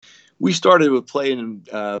We started with playing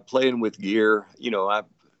with gear.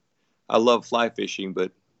 I love fly fishing,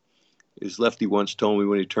 but as Lefty once told me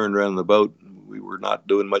when he turned around the boat, we were not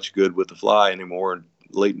doing much good with the fly anymore.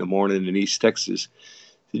 Late in the morning in East Texas,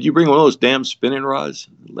 did you bring one of those damn spinning rods,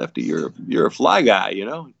 Lefty? You're a fly guy.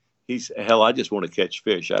 He's hell. I just want to catch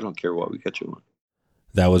fish. I don't care what we catch them on.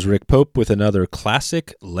 That was Rick Pope with another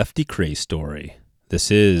classic Lefty Kreh story. This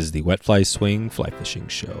is the Wet Fly Swing Fly Fishing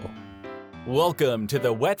Show. Welcome to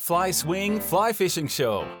the Wet Fly Swing Fly Fishing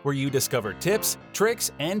Show, where you discover tips,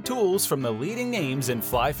 tricks, and tools from the leading names in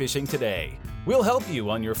fly fishing today. We'll help you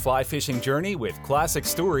on your fly fishing journey with classic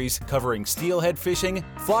stories covering steelhead fishing,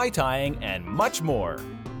 fly tying, and much more.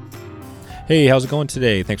 Hey, how's it going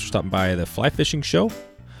today? Thanks for stopping by the Fly Fishing Show.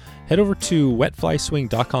 Head over to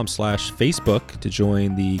wetflyswing.com/Facebook to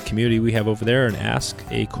join the community we have over there and ask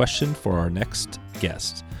a question for our next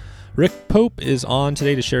guest. Rick Pope is on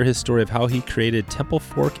today to share his story of how he created Temple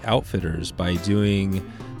Fork Outfitters by doing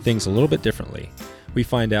things a little bit differently. We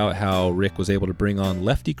find out how Rick was able to bring on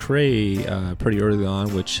Lefty Kreh pretty early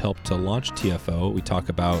on, which helped to launch TFO. We talk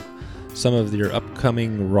about some of their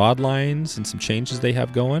upcoming rod lines and some changes they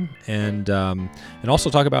have going, and also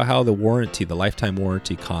talk about how the lifetime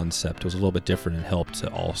warranty concept was a little bit different and helped to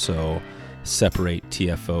also separate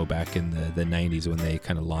TFO back in the 90s when they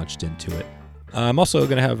kind of launched into it. I'm also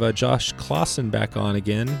going to have Josh Clausen back on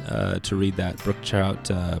again to read that brook trout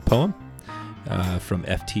poem from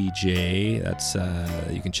FTJ. That's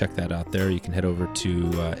you can check that out there. You can head over to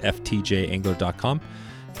ftjangler.com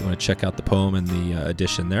if you want to check out the poem and the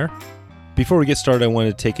edition there. Before we get started, I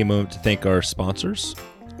wanted to take a moment to thank our sponsors.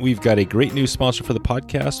 We've got a great new sponsor for the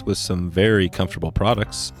podcast with some very comfortable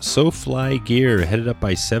products. SoFly Gear, headed up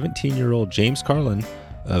by 17-year-old James Carlin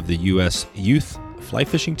of the U.S. Youth Fly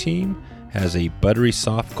Fishing Team, has a buttery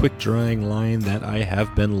soft, quick-drying line that I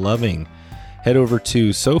have been loving. Head over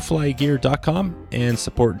to SoFlyGear.com and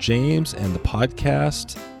support James and the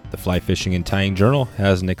podcast. The Fly Fishing and Tying Journal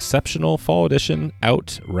has an exceptional fall edition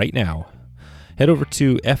out right now. Head over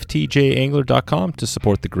to ftjangler.com to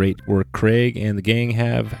support the great work Craig and the gang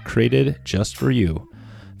have created just for you.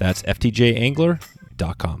 That's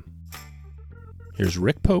ftjangler.com. Here's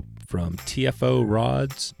Rick Pope from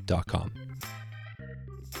TFOrods.com.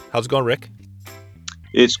 How's it going, Rick?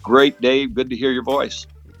 It's great, Dave. Good to hear your voice.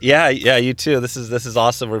 Yeah, you too. This is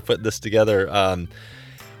awesome. We're putting this together.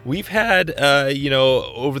 We've had,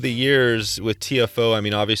 over the years with TFO, I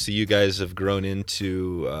mean, obviously you guys have grown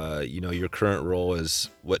into, your current role as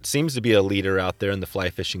what seems to be a leader out there in the fly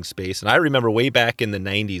fishing space. And I remember way back in the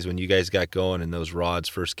 90s when you guys got going and those rods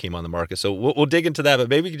first came on the market. So we'll dig into that, but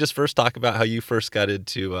maybe you could just first talk about how you first got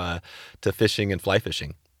into to fishing and fly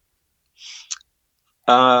fishing.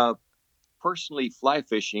 Personally, fly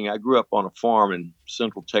fishing, I grew up on a farm in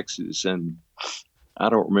Central Texas, and I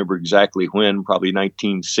don't remember exactly when, probably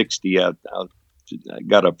 1960. I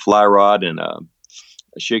got a fly rod and a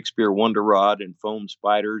Shakespeare Wonder rod and foam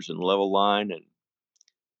spiders and level line, and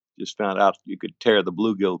just found out you could tear the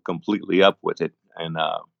bluegill completely up with it. And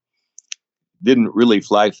didn't really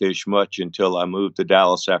fly fish much until I moved to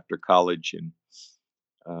Dallas after college and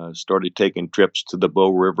started taking trips to the Bow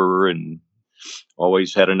River, and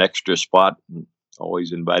always had an extra spot and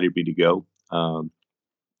always invited me to go.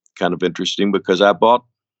 Kind of interesting because I bought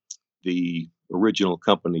the original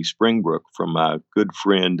company Springbrook from my good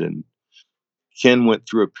friend, and Ken went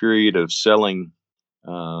through a period of selling,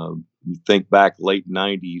 you think back late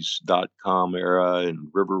 90s .com era,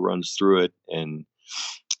 and River runs through it, and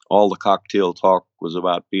all the cocktail talk was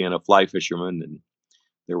about being a fly fisherman, and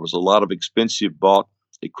there was a lot of expensive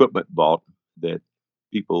equipment bought that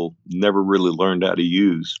people never really learned how to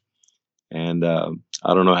use. And I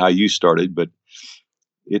don't know how you started, but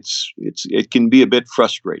it can be a bit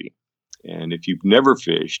frustrating. And if you've never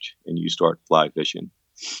fished and you start fly fishing,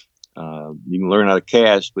 you can learn how to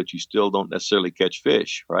cast, but you still don't necessarily catch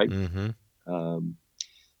fish, right? Mm-hmm.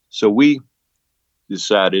 So we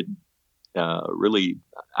decided, really,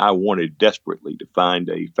 I wanted desperately to find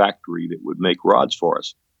a factory that would make rods for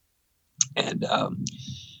us. And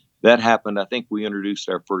that happened. I think we introduced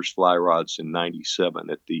our first fly rods in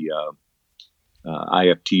 '97 at the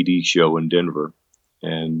IFTD show in Denver,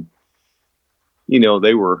 and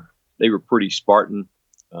they were pretty Spartan.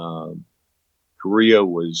 Korea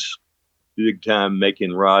was big time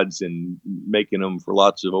making rods and making them for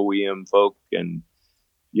lots of OEM folk, and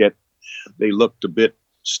yet they looked a bit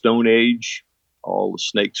Stone Age. All the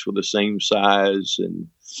snakes were the same size, and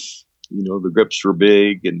the grips were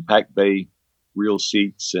big and pack bay reel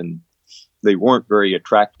seats, and they weren't very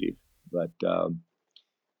attractive. But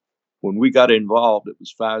when we got involved, it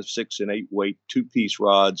was 5, 6, and 8 weight 2-piece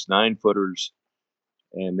rods, 9-footers,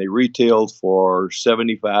 and they retailed for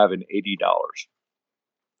 $75 and $80.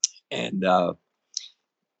 And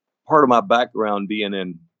part of my background being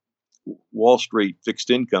in Wall Street fixed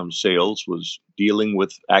income sales was dealing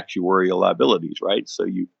with actuarial liabilities, right? So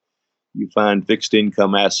you find fixed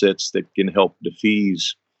income assets that can help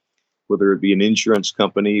defease, whether it be an insurance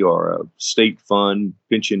company or a state fund,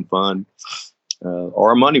 pension fund,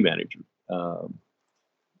 or a money manager.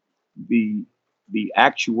 The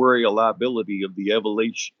actuarial liability of the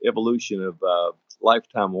evolution of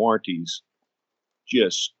lifetime warranties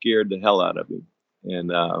just scared the hell out of me.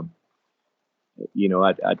 And,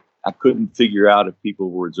 I couldn't figure out if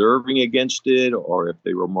people were reserving against it or if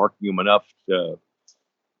they were marking them enough to,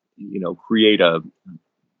 create a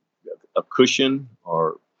cushion,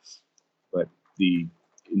 but the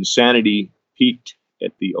insanity peaked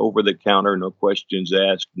at the over-the-counter, no questions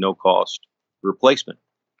asked, no cost replacement.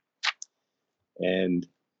 And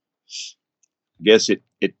I guess it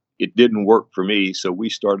didn't work for me. So we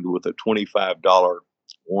started with a $25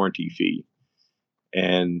 warranty fee,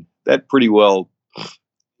 and that pretty well,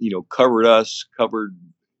 covered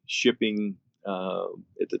shipping.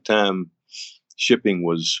 At the time, shipping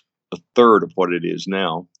was a third of what it is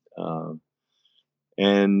now,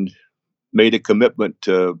 and made a commitment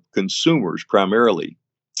to consumers primarily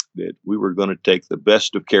that we were going to take the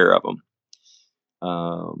best of care of them.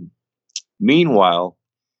 Meanwhile,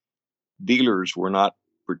 dealers were not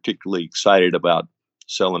particularly excited about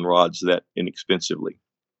selling rods that inexpensively.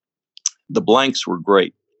 The blanks were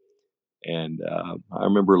great. And I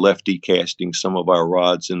remember Lefty casting some of our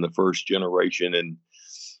rods in the first generation, and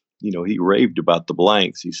he raved about the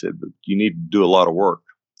blanks. He said, "But you need to do a lot of work,"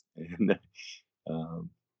 and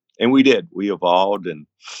we did. We evolved and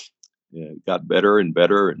got better and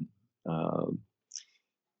better, and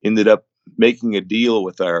ended up making a deal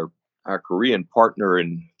with our Korean partner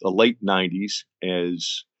in the late '90s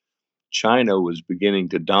as China was beginning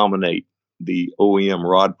to dominate the OEM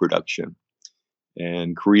rod production.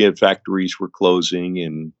 And Korean factories were closing,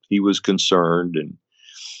 and he was concerned. And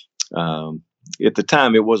at the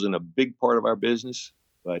time, it wasn't a big part of our business,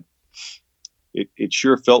 but it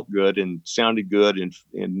sure felt good and sounded good, and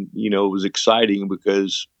it was exciting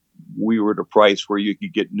because we were at a price where you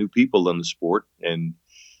could get new people in the sport, and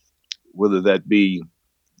whether that be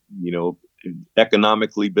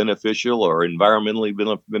economically beneficial or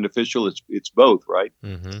environmentally beneficial, it's both, right?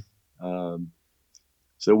 Mm-hmm.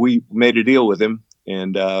 So we made a deal with him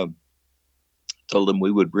and told him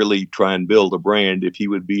we would really try and build a brand if he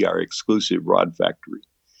would be our exclusive rod factory.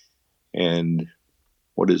 And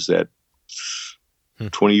what is that?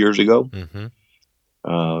 20 years ago?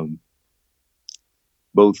 Mm-hmm.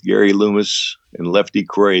 Both Gary Loomis and Lefty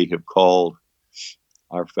Kreh have called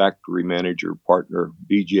our factory manager partner,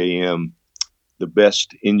 BJM, the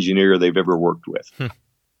best engineer they've ever worked with.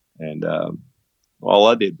 And all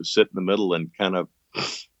I did was sit in the middle and kind of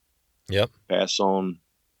pass on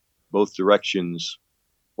both directions,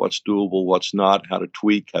 what's doable, what's not, how to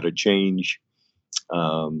tweak, how to change.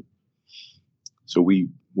 So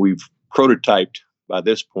we've prototyped by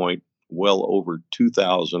this point well over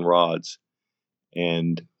 2,000 rods,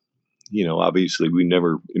 and obviously we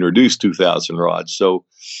never introduced 2,000 rods. So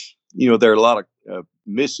there are a lot of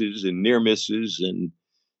misses and near misses, and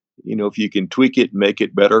if you can tweak it and make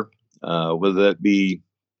it better, whether that be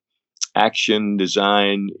action,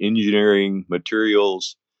 design, engineering,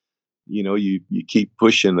 materials, you keep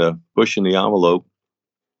pushing the envelope.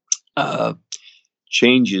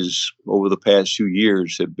 Changes over the past few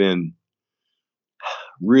years have been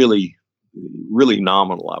really, really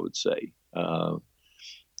nominal, I would say.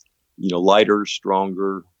 Lighter,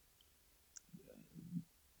 stronger,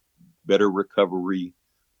 better recovery,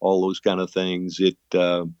 all those kind of things. It's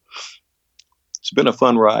been a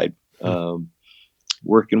fun ride.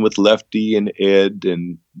 Working with Lefty and Ed,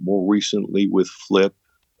 and more recently with Flip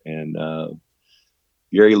and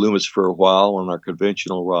Gary Loomis for a while on our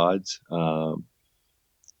conventional rods.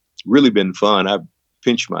 It's really been fun. I've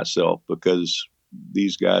pinched myself because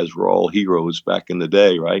these guys were all heroes back in the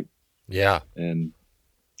day, right? Yeah. And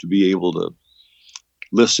to be able to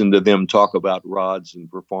listen to them talk about rods and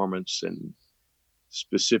performance and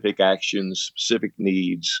specific actions, specific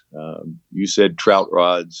needs. You said trout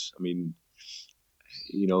rods. I mean,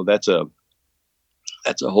 that's a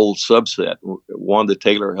whole subset. Wanda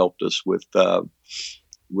Taylor helped us with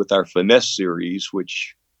our Finesse series,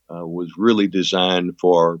 which was really designed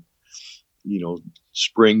for,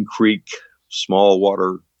 spring creek, small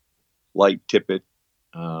water, light tippet.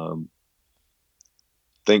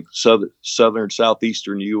 Think southern,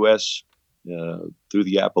 southeastern U.S. Through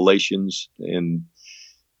the Appalachians, and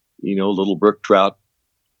little brook trout,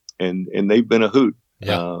 and they've been a hoot.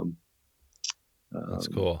 Yeah. That's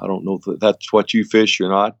cool. I don't know if that's what you fish or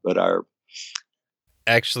not, but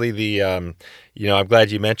Actually, I'm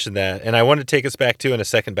glad you mentioned that, and I want to take us back in a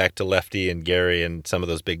second back to Lefty and Gary and some of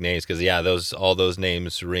those big names, because all those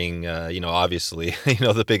names ring, obviously,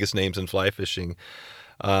 the biggest names in fly fishing.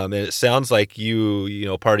 And it sounds like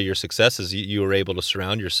part of your success is you were able to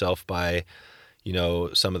surround yourself by,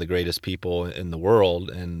 some of the greatest people in the world,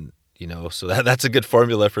 and so that's a good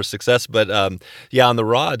formula for success. But on the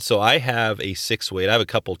rod, so I have a 6-weight. I have a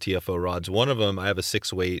couple TFO rods. One of them, I have a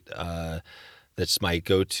 6-weight. That's my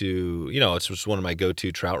go-to, it's just one of my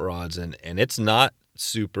go-to trout rods, and it's not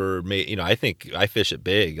super, I think I fish it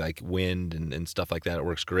big, like wind and stuff like that. It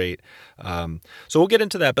works great. So we'll get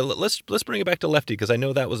into that, but let's bring it back to Lefty, because I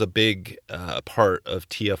know that was a big part of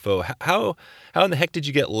TFO. How in the heck did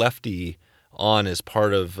you get Lefty on as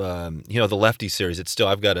part of, the Lefty series? It's still,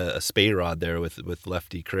 I've got a spay rod there with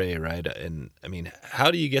Lefty Kreh, right? And I mean,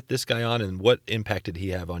 how do you get this guy on, and what impact did he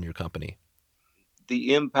have on your company?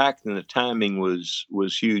 The impact and the timing was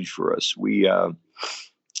huge for us.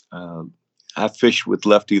 I fished with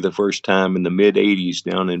Lefty the first time in the mid '80s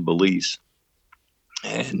down in Belize,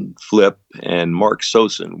 and Flip and Mark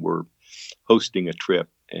Sosin were hosting a trip,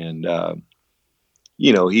 and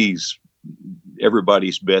he's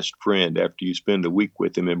everybody's best friend after you spend a week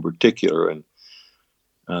with him in particular, and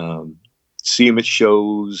see him at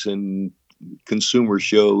shows and consumer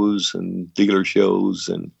shows and dealer shows.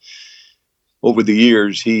 And over the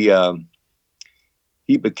years, he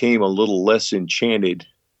became a little less enchanted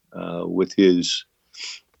with his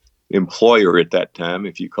employer at that time,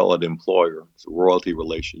 if you call it employer. It's a royalty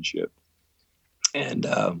relationship. And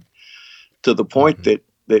to the point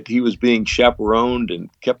that he was being chaperoned and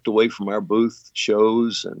kept away from our booth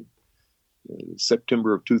shows. And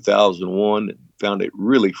September of 2001, found it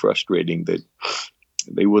really frustrating that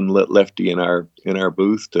they wouldn't let Lefty in our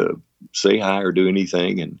booth to say hi or do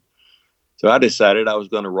anything. And so I decided I was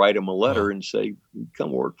going to write him a letter and say,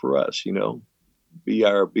 "Come work for us, be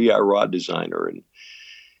our rod designer." And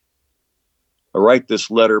I write this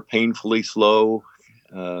letter painfully slow.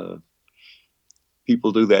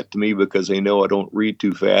 People do that to me because they know I don't read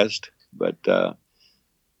too fast. But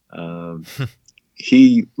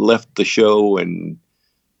he left the show and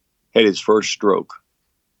had his first stroke.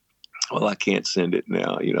 Well, I can't send it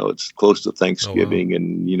now. It's close to Thanksgiving,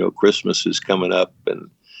 and Christmas is coming up, and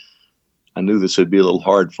I knew this would be a little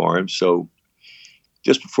hard for him. So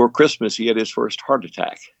just before Christmas, he had his first heart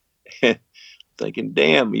attack. Thinking,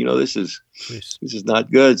 damn, this is not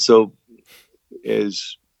good. So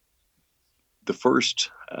as the first,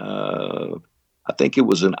 I think it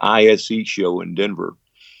was an ISE show in Denver,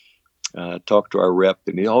 talked to our rep,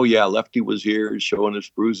 and Lefty was here showing us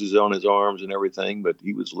bruises on his arms and everything, but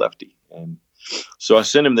he was Lefty. And so I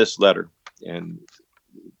sent him this letter and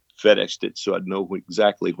FedExed it so I'd know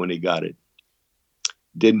exactly when he got it.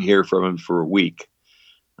 Didn't hear from him for a week.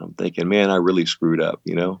 I'm thinking, man, I really screwed up,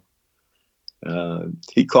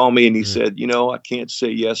 He called me and he said, I can't say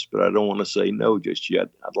yes, but I don't want to say no just yet.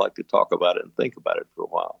 I'd like to talk about it and think about it for a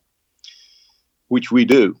while, which we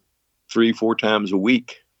do 3-4 times a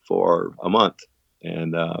week for a month.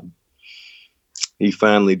 And he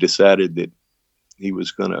finally decided that he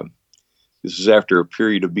was going to, this is after a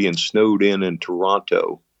period of being snowed in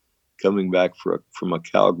Toronto, coming back from a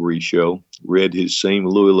Calgary show, read his same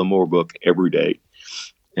Louis L'Amour book every day.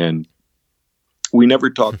 And we never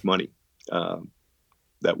talked money.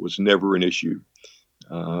 That was never an issue.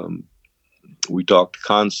 We talked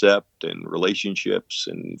concept and relationships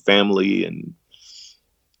and family and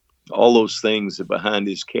all those things that behind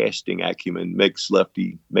his casting acumen made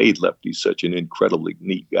Lefty such an incredibly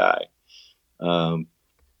neat guy.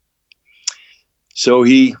 So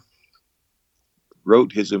he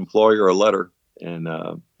wrote his employer a letter and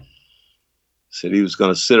said he was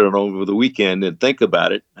going to sit it over the weekend and think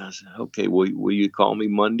about it. I said, okay, will you call me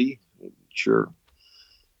Monday? Sure.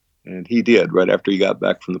 And he did right after he got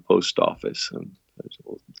back from the post office. And I said,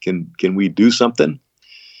 well, can we do something?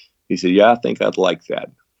 He said, yeah, I think I'd like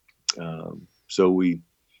that. So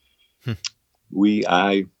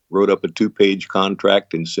I wrote up a 2-page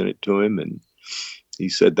contract and sent it to him, and he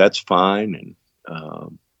said, that's fine.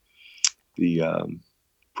 And the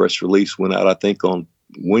press release went out, I think, on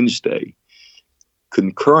Wednesday.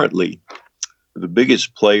 Concurrently, the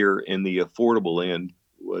biggest player in the affordable end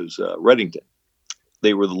was Reddington.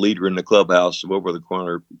 They were the leader in the clubhouse of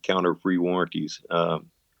over-the-counter free warranties.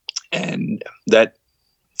 And that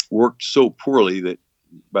worked so poorly that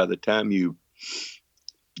by the time you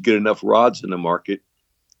get enough rods in the market,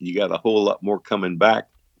 you got a whole lot more coming back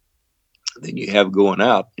than you have going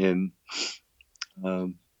out. And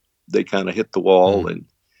they kind of hit the wall and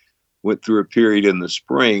went through a period in the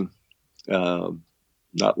spring,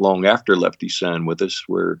 not long after Lefty signed with us,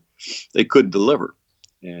 where they couldn't deliver.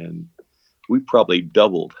 And we probably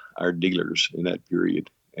doubled our dealers in that period.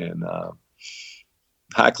 And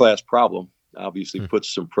high class problem obviously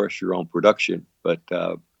puts some pressure on production, but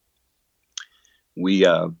we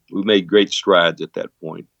made great strides at that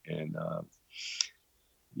point, and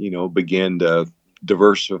began to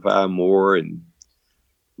diversify more. And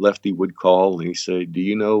Lefty would call and he said, "Do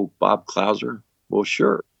you know Bob Clouser?" "Well,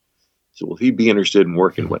 sure." So, "Will he be interested in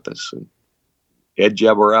working with us?" And Ed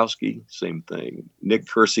Jaborowski, same thing. Nick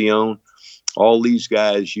Curcione, all these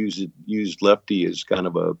guys used Lefty as kind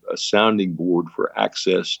of a sounding board for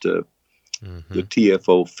access to the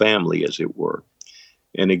TFO family, as it were.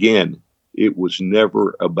 And again, it was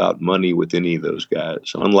never about money with any of those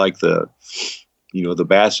guys. Unlike the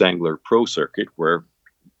bass angler pro circuit, where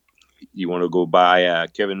you want to go buy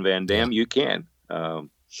Kevin Van Dam, you can. But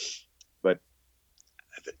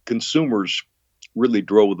consumers really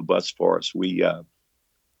drove the bus for us. We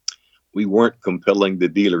weren't compelling the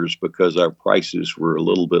dealers because our prices were a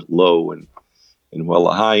little bit low, and while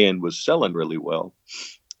the high end was selling really well,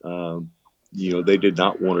 they did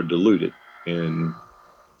not want to dilute it. And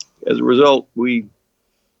as a result, we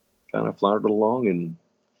kind of floundered along, and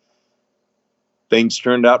things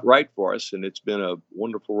turned out right for us, and it's been a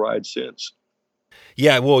wonderful ride since.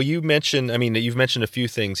 Yeah, well, you've mentioned a few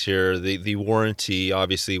things here. The warranty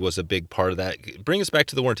obviously was a big part of that. Bring us back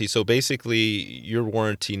to the warranty. So basically, your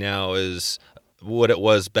warranty now is what it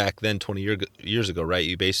was back then 20 years ago,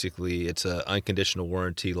 right? It's an unconditional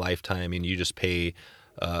warranty, lifetime, and you just pay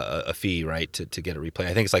a fee, right, to get it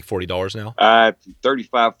replaced. I think it's like $40 now.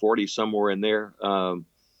 $35, $40, somewhere in there. And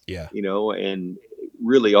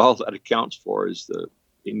really all that accounts for is the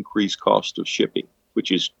increased cost of shipping,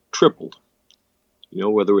 which is tripled.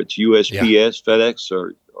 Whether it's USPS, FedEx,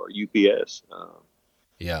 or UPS.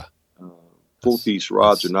 Full piece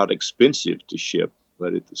rods are not expensive to ship,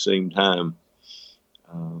 but at the same time,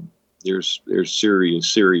 there's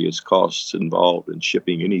serious costs involved in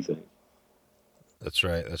shipping anything. That's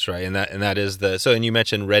right. And that is and you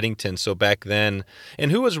mentioned Redington. So back then,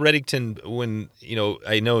 and who was Redington when,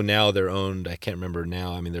 I know now they're owned, I can't remember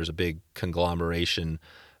now. I mean, there's a big conglomeration,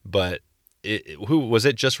 but who was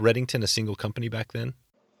it? Just Redington, a single company back then?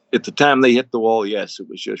 At the time they hit the wall, yes, it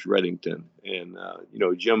was just Redington. And,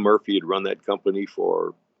 Jim Murphy had run that company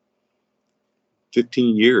for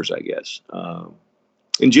 15 years, I guess.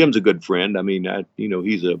 And Jim's a good friend. I mean,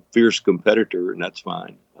 he's a fierce competitor, and that's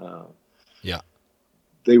fine.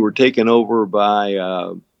 They were taken over by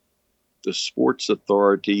the Sports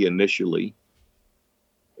Authority initially,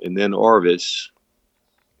 and then Arvis,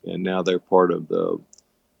 and now they're part of the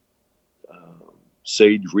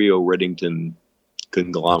Sage Rio Redington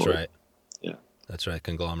conglomerate. That's right. Yeah, that's right,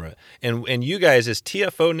 conglomerate. And you guys, is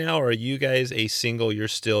TFO now, or are you guys a single?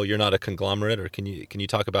 You're not a conglomerate, or can you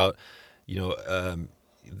talk about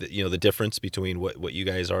the difference between what you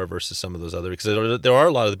guys are versus some of those other, because there are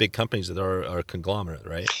a lot of the big companies that are conglomerate,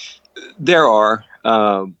 right? There are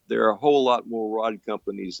a whole lot more rod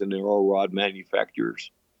companies than there are rod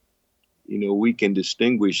manufacturers. We can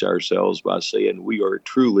distinguish ourselves by saying we are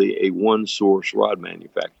truly a one source rod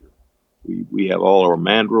manufacturer. We have all our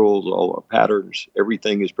mandrels, all our patterns,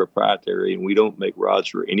 everything is proprietary, and we don't make rods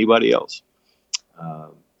for anybody else.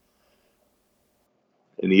 And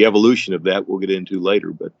the evolution of that we'll get into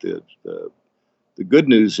later. But the good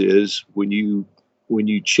news is when you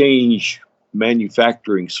change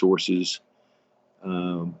manufacturing sources,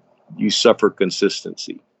 you suffer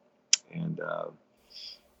consistency. And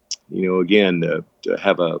again, to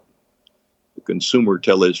have a consumer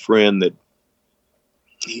tell his friend that,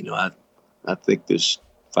 I think this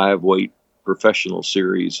 5-weight professional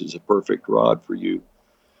series is a perfect rod for you.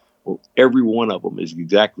 Well, every one of them is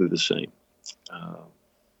exactly the same.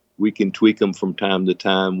 We can tweak them from time to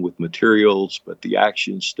time with materials, but the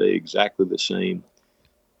actions stay exactly the same.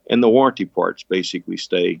 And the warranty parts basically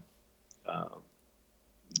stay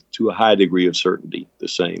to a high degree of certainty the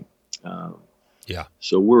same.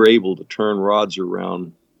 So we're able to turn rods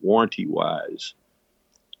around warranty-wise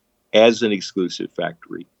as an exclusive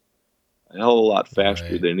factory a hell of a lot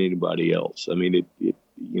faster than anybody else. I mean, it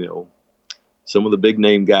some of the big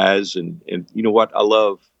name guys, and you know what? I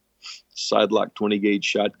love sidelock 20 gauge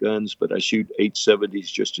shotguns, but I shoot 870s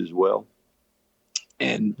just as well.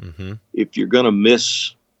 And if you're going to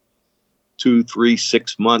miss 2, 3,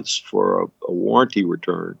 6 months for a warranty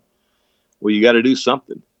return, well, you got to do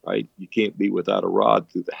something, right? You can't be without a rod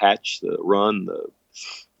through the hatch, the run,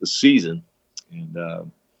 the season.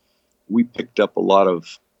 And we picked up a lot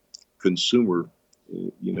of consumer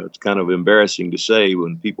It's kind of embarrassing to say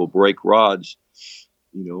when people break rods,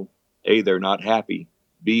 A, they're not happy.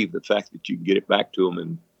 B, the fact that you can get it back to them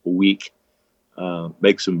in a week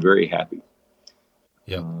makes them very happy.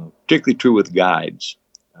 Yep. Particularly true with guides.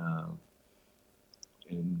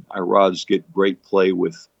 And our rods get great play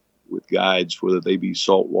with guides, whether they be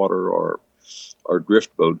saltwater or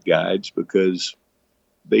drift boat guides, because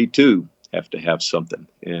they too have to have something.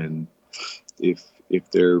 And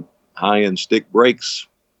if they're high end stick brakes,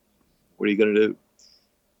 what are you going to do?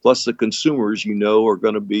 Plus the consumers, are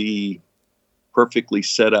going to be perfectly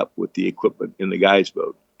set up with the equipment in the guy's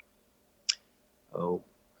boat. Oh,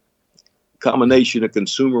 combination of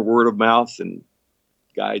consumer word of mouth and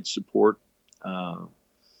guide support,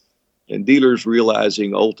 and dealers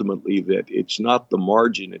realizing ultimately that it's not the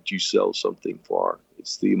margin that you sell something for,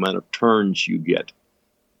 it's the amount of turns you get.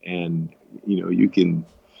 And, you can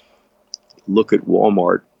look at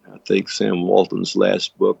Walmart. I think Sam Walton's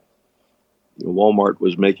last book, Walmart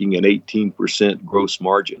was making an 18% gross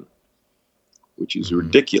margin, which is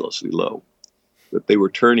ridiculously low, but they were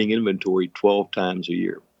turning inventory 12 times a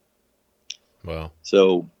year. Wow.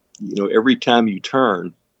 So, every time you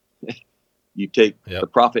turn, you take the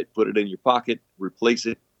profit, put it in your pocket, replace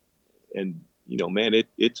it. And,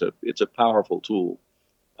 it's a powerful tool.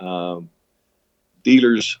 Some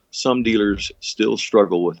dealers still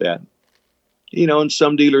struggle with that, and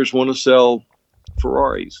some dealers want to sell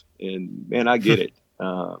Ferraris, and man, I get it.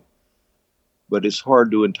 But it's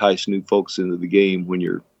hard to entice new folks into the game when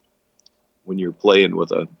you're playing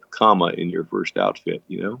with a comma in your first outfit,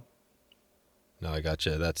 No, I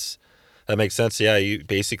gotcha. That makes sense. Yeah,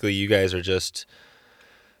 you guys are just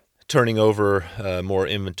turning over more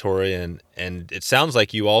inventory, and it sounds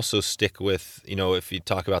like you also stick with, if you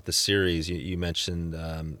talk about the series, you mentioned,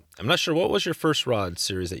 I'm not sure, what was your first rod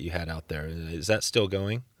series that you had out there? Is that still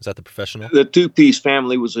going? Is that the Professional? The two-piece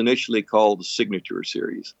family was initially called the Signature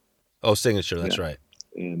series. Oh, Signature, that's right.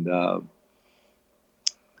 And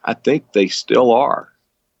I think they still are.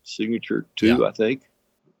 Signature 2, I think.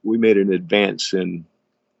 We made an advance in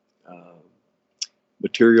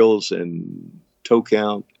materials and toe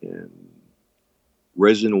count and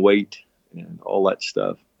resin weight and all that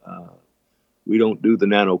stuff. We don't do the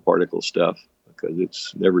nanoparticle stuff because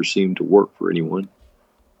it's never seemed to work for anyone.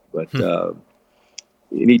 But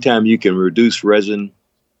anytime you can reduce resin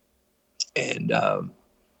and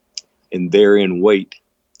therein weight,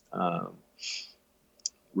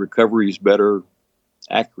 recovery is better,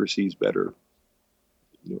 accuracy is better.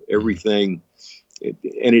 Everything,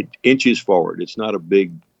 and it inches forward. It's not a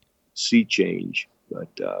big sea change, but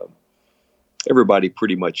everybody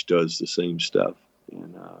pretty much does the same stuff.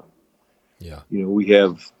 And we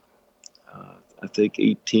have I think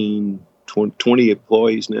 18, 20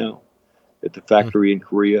 employees now at the factory in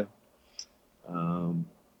Korea.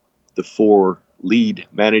 The 4 lead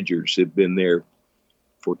managers have been there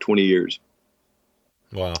for 20 years.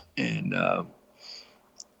 Wow. And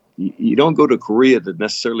you don't go to Korea to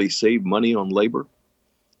necessarily save money on labor,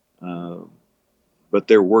 but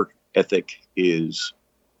their work ethic is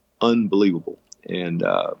unbelievable. And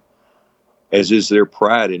as is their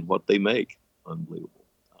pride in what they make, unbelievable.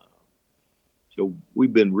 So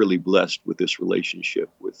we've been really blessed with this relationship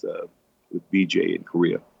with BJ in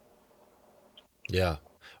Korea. Yeah.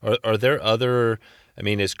 Are there other,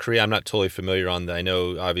 is Korea, I'm not totally familiar on I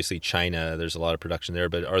know obviously China, there's a lot of production there,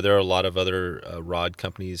 but are there a lot of other rod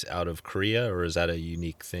companies out of Korea, or is that a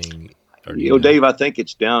unique thing? Dave, I think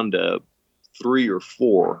it's down to 3 or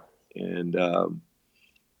 4. And,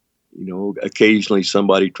 occasionally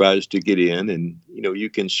somebody tries to get in, and, you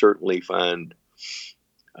can certainly find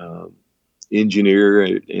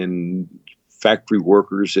engineer and factory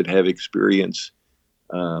workers that have experience.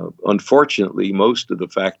 Unfortunately, most of the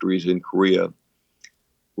factories in Korea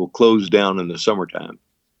will close down in the summertime.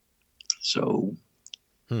 So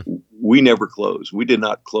we never closed. We did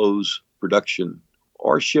not close production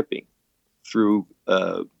or shipping through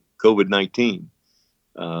COVID-19.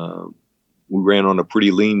 We ran on a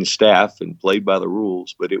pretty lean staff and played by the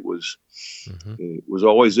rules, but it was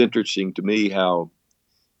always interesting to me how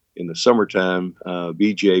in the summertime,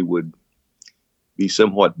 BJ would be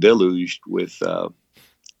somewhat deluged with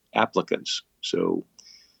applicants. So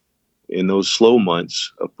in those slow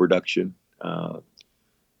months of production, while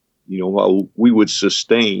we would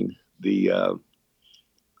sustain, the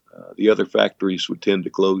other factories would tend to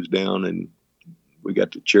close down, and we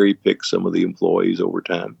got to cherry pick some of the employees over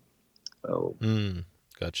time.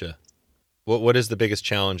 Gotcha. What is the biggest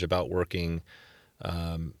challenge about working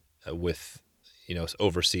with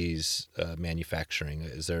overseas manufacturing?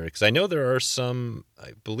 Is there, because I know there are some,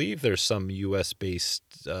 I believe there's some U.S.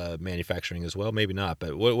 based manufacturing as well, maybe not,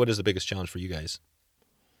 but what is the biggest challenge for you guys?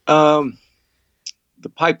 The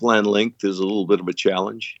pipeline length is a little bit of a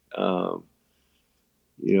challenge.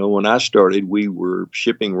 When I started, we were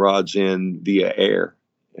shipping rods in via air,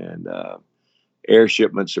 and air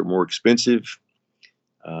shipments are more expensive.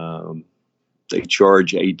 They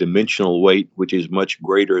charge a dimensional weight, which is much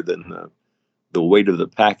greater than the weight of the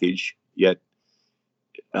package. Yet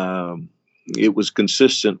it was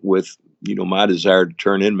consistent with my desire to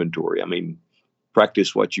turn inventory. I mean,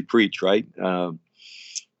 practice what you preach, right?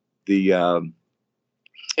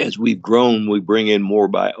 As we've grown, we bring in more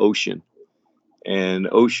by ocean, and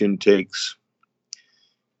ocean takes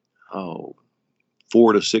 4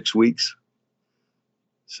 to 6 weeks.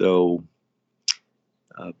 So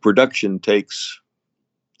production takes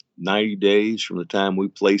 90 days from the time we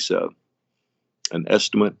place an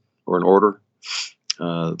estimate or an order.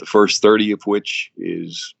 The first 30 of which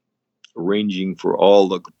is arranging for all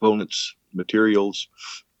the components, materials,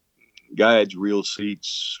 guides, reel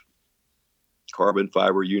seats, carbon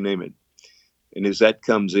fiber, you name it. And as that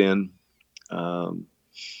comes in,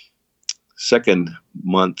 second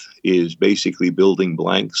month is basically building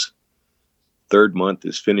blanks. Third month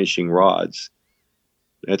is finishing rods.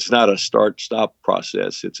 It's not a start-stop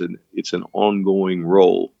process. It's an ongoing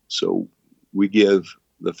role. So we give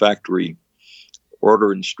the factory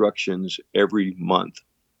order instructions every month,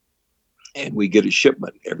 and we get a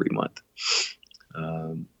shipment every month.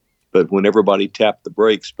 But when everybody tapped the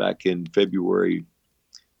brakes back in February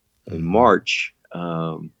and March,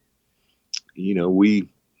 we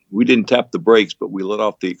didn't tap the brakes, but we let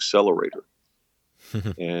off the accelerator.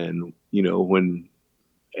 And, when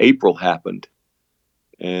April happened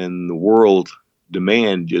and the world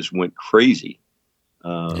demand just went crazy,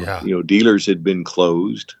 dealers had been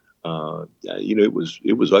closed. It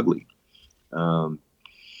was ugly.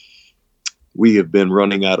 We have been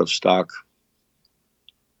running out of stock,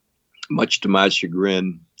 much to my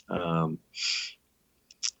chagrin,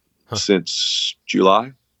 since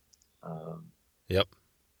July. Yep.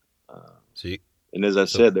 And as I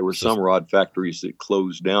said, there were some rod factories that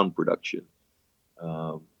closed down production.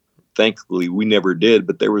 Thankfully, we never did,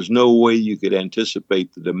 but there was no way you could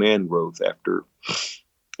anticipate the demand growth after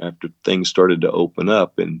things started to open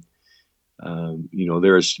up. And,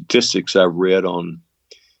 there are statistics I've read on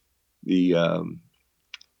the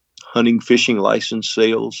hunting fishing license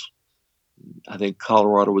sales. I think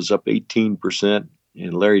Colorado was up 18%,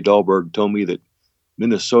 and Larry Dahlberg told me that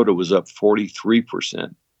Minnesota was up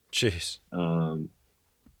 43%. Jeez.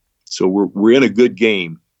 So we're in a good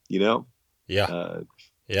game, Yeah.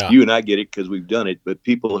 Yeah. You and I get it because we've done it, but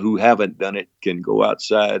people who haven't done it can go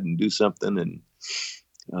outside and do something. And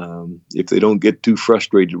if they don't get too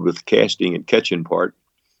frustrated with the casting and catching part,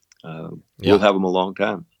 we'll have them a long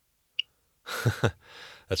time.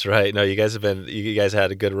 That's right. No, you guys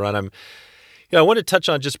had a good run. I want to touch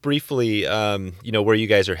on just briefly, where you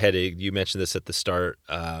guys are headed. You mentioned this at the start,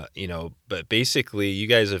 but basically you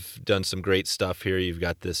guys have done some great stuff here. You've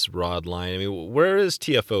got this rod line. I mean, where is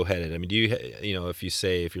TFO headed? I mean, do you, if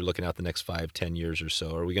you're looking out the next 5-10 years or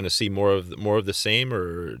so, are we going to see more of the same,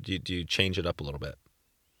 or do you change it up a little bit?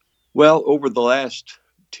 Well, over the last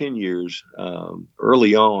 10 years,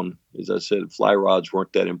 early on, as I said, fly rods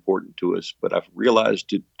weren't that important to us, but I've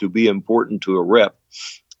realized to be important to a rep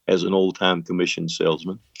as an old-time commission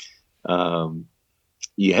salesman.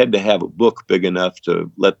 You had to have a book big enough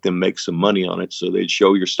to let them make some money on it so they'd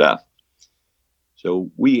show your stuff. So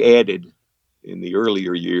we added, in the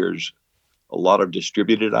earlier years, a lot of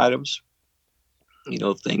distributed items,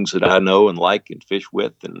 things that I know and like and fish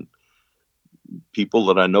with, and people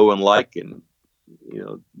that I know and like. And,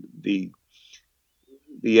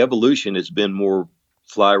 the evolution has been more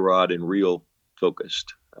fly rod and reel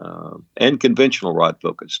focused. And conventional rod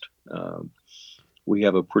focused. We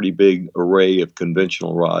have a pretty big array of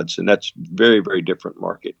conventional rods, and that's very, very different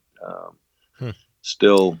market.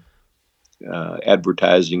 Still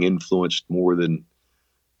advertising influenced more than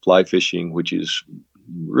fly fishing, which is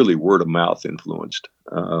really word of mouth influenced.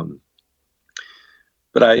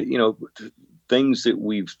 But things that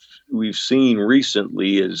we've seen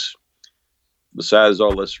recently is, besides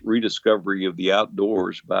all this rediscovery of the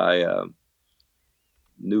outdoors by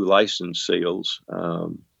new license sales, I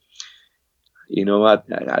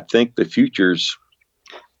think the future's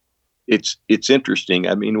it's interesting.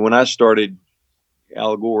 I mean, when I started,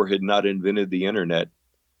 Al Gore had not invented the internet,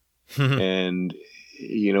 and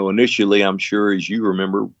initially, I'm sure, as you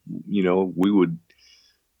remember, we would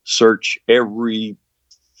search every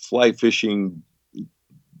fly fishing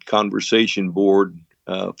conversation board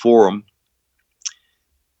forum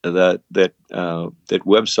that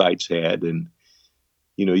websites had, and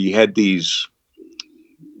you had these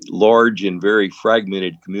large and very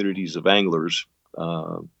fragmented communities of anglers,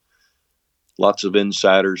 lots of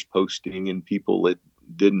insiders posting and people that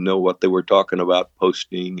didn't know what they were talking about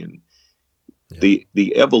posting, and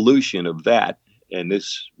the evolution of that, and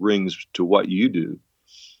this rings to what you do,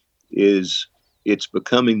 is it's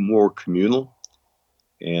becoming more communal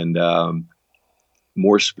and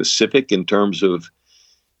more specific in terms of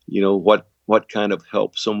what kind of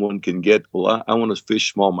help someone can get. Well, I want to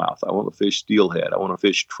fish smallmouth. I want to fish steelhead. I want to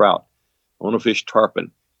fish trout. I want to fish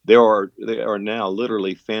tarpon. There are now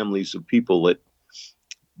literally families of people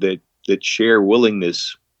that share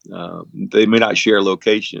willingness. They may not share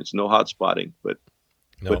locations, no hot spotting, but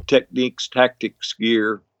techniques, tactics,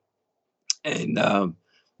 gear, and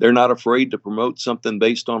they're not afraid to promote something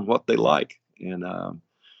based on what they like. And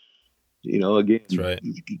again, that's right.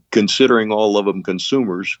 Considering all of them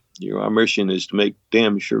consumers, our mission is to make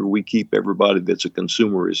damn sure we keep everybody that's a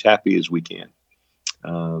consumer as happy as we can.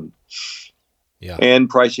 And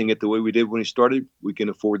pricing it the way we did when we started, we can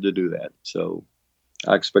afford to do that. So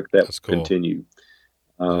I expect that to continue.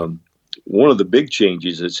 One of the big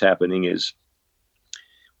changes that's happening is,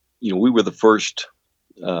 we were the first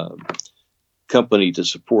company to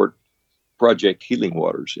support Project Healing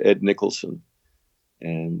Waters, Ed Nicholson,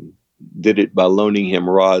 and did it by loaning him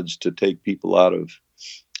rods to take people out of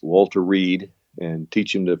Walter Reed and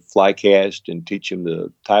teach them to fly cast and teach them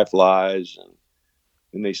to tie flies. And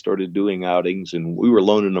then they started doing outings, and we were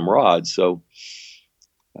loaning them rods. So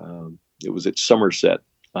it was at Somerset.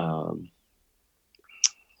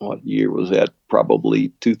 What year was that? Probably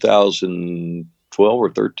 2012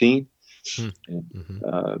 or 13.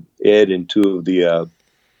 And, Ed and two of the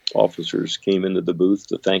officers came into the booth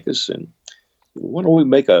to thank us, and why don't we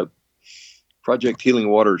make a Project Healing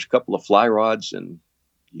Waters, couple of fly rods, and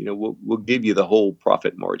we'll give you the whole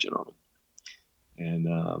profit margin on them. And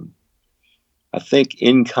I think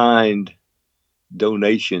in-kind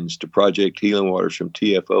donations to Project Healing Waters from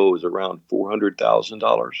TFO is around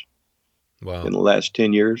 $400,000. Wow! In the last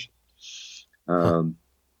 10 years, that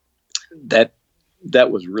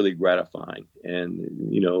was really gratifying, and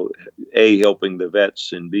A, helping the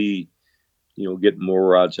vets, and B, getting more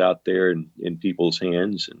rods out there in people's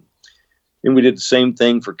hands. And we did the same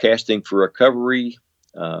thing for Casting for Recovery,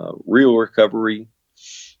 Real Recovery,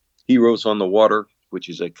 Heroes on the Water, which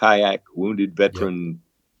is a kayak wounded veteran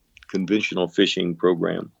conventional fishing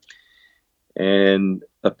program. And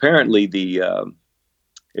apparently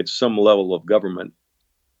at some level of government,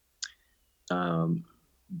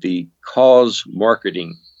 the cause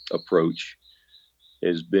marketing approach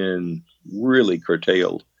has been really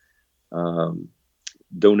curtailed.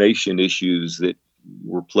 Donation issues that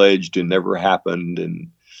were pledged and never happened,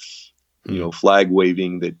 and flag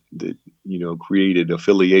waving that created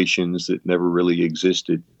affiliations that never really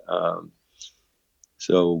existed.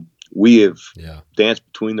 So we have danced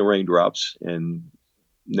between the raindrops, and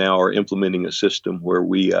now are implementing a system where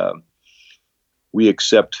we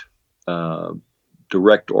accept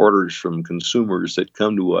direct orders from consumers that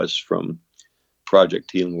come to us from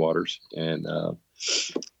Project Healing Waters, and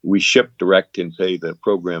we ship direct and pay the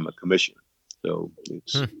program a commission. So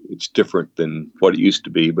it's different than what it used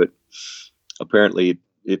to be, but apparently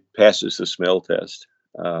it passes the smell test.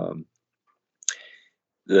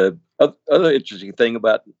 The other interesting thing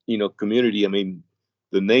about community, I mean,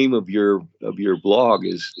 the name of your blog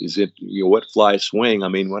is it Wet Fly Swing. I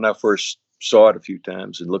mean, when I first saw it a few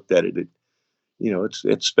times and looked at it,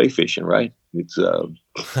 it's spay fishing, right? It's or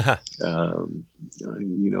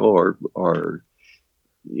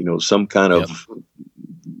some kind of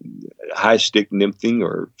high stick nymphing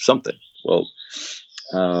or something. Well,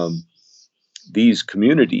 these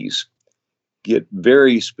communities get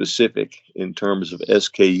very specific in terms of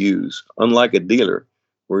SKUs, unlike a dealer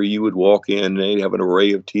where you would walk in and they'd have an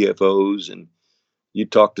array of TFOs, and you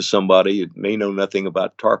talk to somebody that may know nothing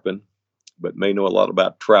about tarpon, but may know a lot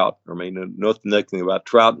about trout, or may know nothing about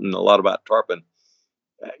trout and a lot about tarpon.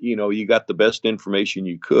 You got the best information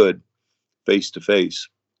you could face to face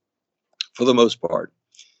for the most part.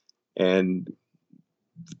 And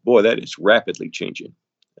boy, that is rapidly changing.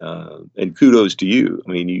 And kudos to you.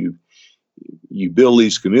 I mean, you build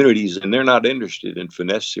these communities, and they're not interested in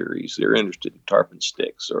finesse series. They're interested in tarpon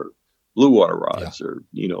sticks or blue water rods, or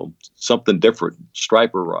something different,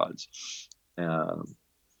 striper rods.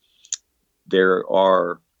 There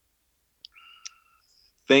are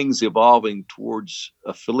things evolving towards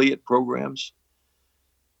affiliate programs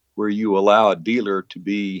where you allow a dealer to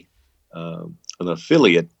be an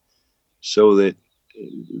affiliate, so that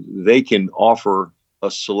they can offer a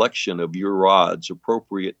selection of your rods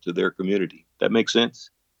appropriate to their community. That makes sense?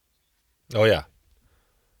 Oh yeah.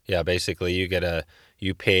 Yeah, basically you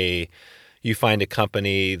find a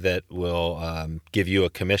company that will give you a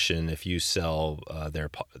commission if you sell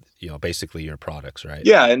basically your products, right?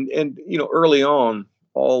 Yeah, and early on,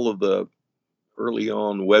 all of the early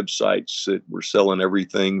on websites that were selling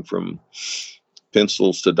everything from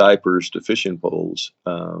pencils to diapers to fishing poles,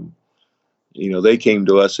 they came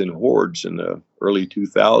to us in hordes in the early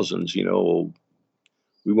 2000s.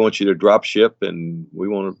 We want you to drop ship, and we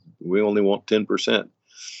only want 10%.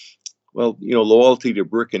 Well, loyalty to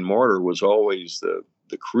brick and mortar was always the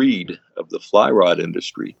creed of the fly rod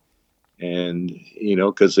industry. And,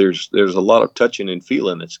 because there's a lot of touching and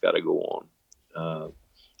feeling that's got to go on.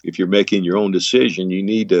 If you're making your own decision, you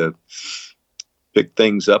need to pick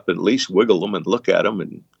things up, at least wiggle them and look at them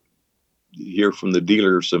and hear from the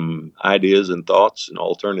dealer some ideas and thoughts and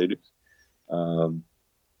alternatives. But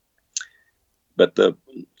the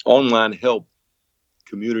online help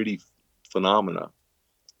community phenomena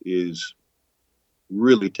is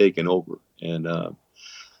really taken over. And I'm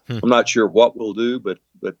not sure what we'll do, but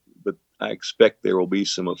I expect there will be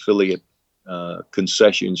some affiliate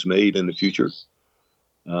concessions made in the future.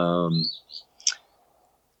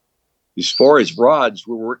 As far as rods,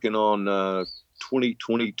 we're working on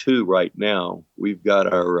 2022 right now. We've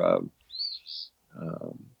got our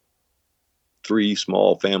 3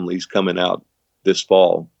 small families coming out this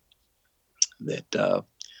fall that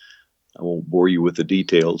I won't bore you with the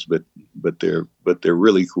details, but they're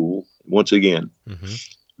really cool. Once again,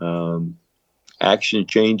 action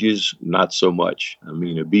changes, not so much. I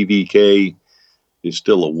mean, a BVK is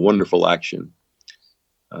still a wonderful action.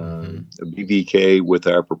 A BVK with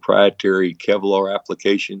our proprietary Kevlar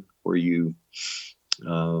application, where you,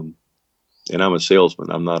 and I'm a salesman,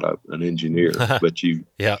 I'm not an engineer, but you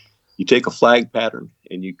take a flag pattern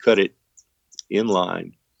and you cut it in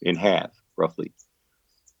line in half, roughly,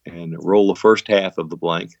 and roll the first half of the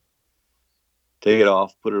blank, take it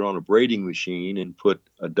off, put it on a braiding machine, and put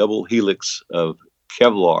a double helix of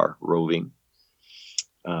Kevlar roving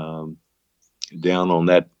down on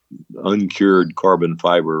that uncured carbon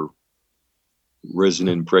fiber resin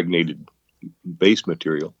impregnated base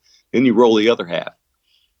material. Then you roll the other half,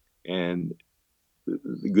 and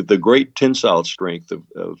the great tensile strength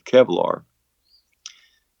of Kevlar,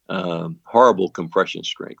 horrible compression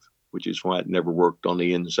strength, which is why it never worked on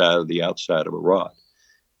the inside or the outside of a rod.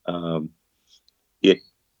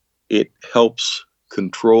 It helps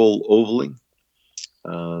control ovaling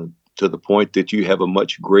to the point that you have a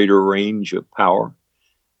much greater range of power.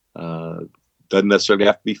 Doesn't necessarily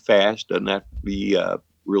have to be fast, doesn't have to be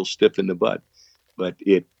real stiff in the butt, but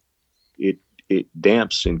it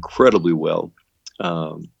damps incredibly well.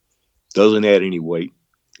 Doesn't add any weight,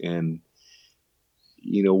 and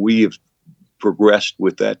we have progressed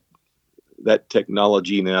with that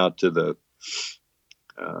technology now to the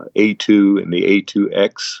A2 and the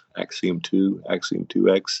A2X, Axiom 2, Axiom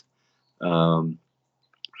 2X, and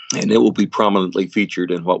it will be prominently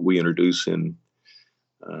featured in what we introduce in,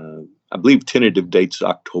 I believe, tentative dates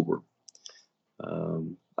October.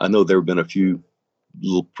 I know there have been a few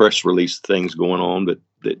little press release things going on that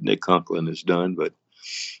Nick Conklin has done, but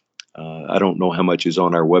I don't know how much is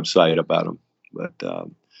on our website about them. But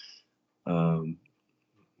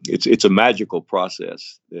it's a magical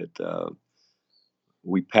process that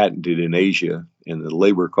we patented in Asia, and the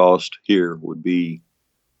labor cost here would be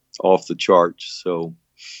off the charts. So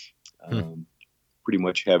pretty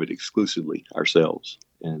much have it exclusively ourselves,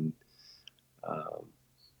 and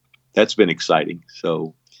that's been exciting.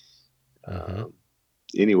 So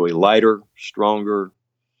anyway, lighter, stronger.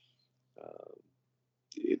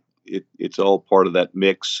 It's all part of that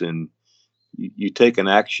mix, and you take an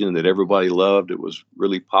action that everybody loved. It was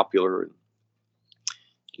really popular. And,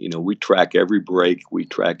 we track every break, we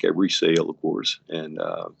track every sale, of course, and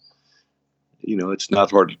it's not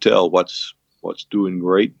hard to tell what's doing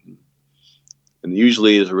great. And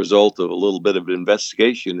usually, as a result of a little bit of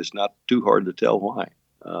investigation, it's not too hard to tell why.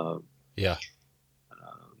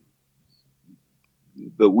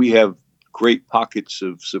 But we have great pockets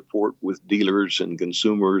of support with dealers and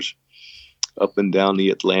consumers up and down the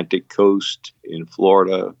Atlantic coast, in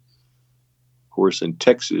Florida, of course, in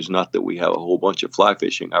Texas. Not that we have a whole bunch of fly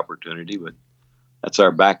fishing opportunity, but that's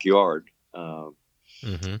our backyard.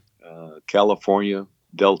 California,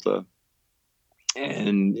 Delta,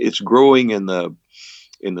 and it's growing in the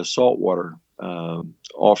saltwater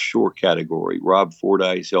offshore category. Rob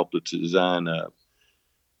Fordyce helped us design a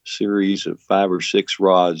series of 5 or 6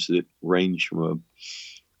 rods that range from a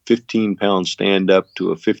 15-pound stand-up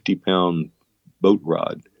to a 50-pound boat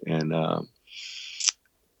rod. And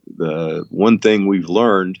the one thing we've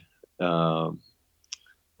learned,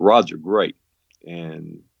 rods are great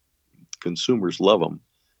and consumers love them.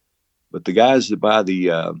 But the guys that buy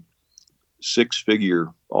the 6-figure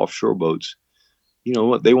offshore boats, you know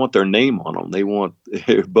what? They want their name on them. They want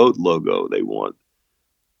their boat logo. They want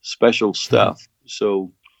special stuff.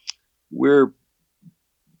 So we're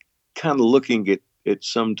kind of looking at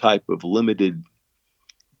some type of limited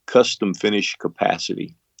custom finish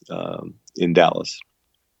capacity in Dallas.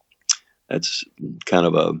 That's kind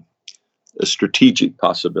of a strategic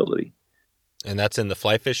possibility. And that's in the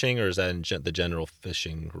fly fishing, or is that in the general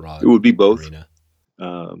fishing rod? It would be both. Arena?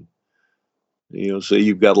 Say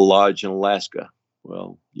you've got a lodge in Alaska.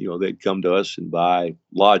 Well, they'd come to us and buy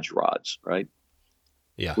lodge rods, right?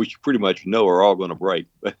 Yeah. Which you pretty much know are all going to break,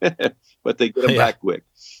 but they get them back quick.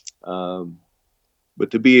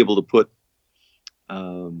 But to be able to put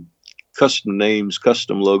custom names,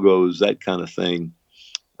 custom logos, that kind of thing,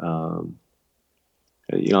 I'm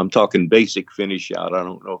talking basic finish out. I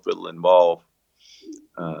don't know if it'll involve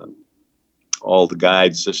all the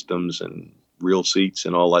guide systems and reel seats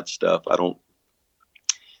and all that stuff. I don't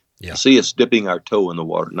see us dipping our toe in the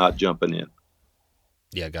water, not jumping in.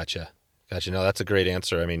 Yeah, gotcha. No, that's a great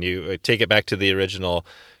answer. I mean, you take it back to the original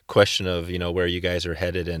question of, where you guys are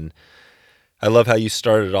headed. And I love how you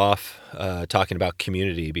started off talking about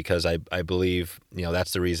community, because I believe,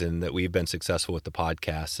 that's the reason that we've been successful with the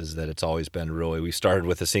podcast, is that it's always been we started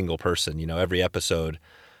with a single person. Every episode,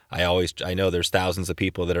 I know there's thousands of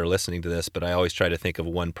people that are listening to this, but I always try to think of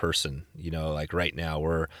one person, like right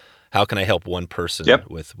now how can I help one person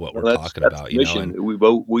with what we're talking about? The mission that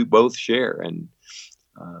we both share. And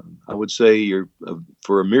I would say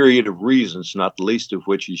for a myriad of reasons, not the least of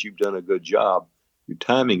which is you've done a good job. Your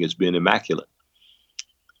timing has been immaculate.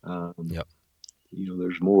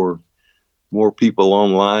 There's more people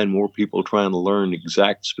online, more people trying to learn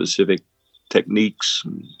exact specific techniques,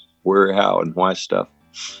 and where, how, and why stuff.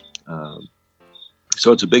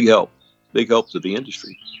 So it's a big help to the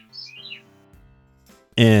industry.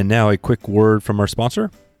 And now a quick word from our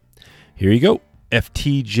sponsor. Here you go.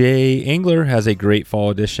 FTJ Angler has a great fall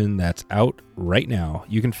edition that's out right now.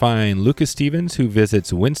 You can find Lucas Stevens, who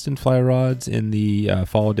visits Winston Fly Rods in the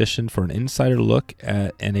fall edition, for an insider look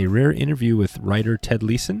at and a rare interview with writer Ted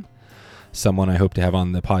Leeson, someone I hope to have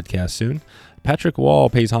on the podcast soon. Patrick Wall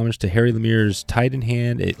pays homage to Harry Lemire's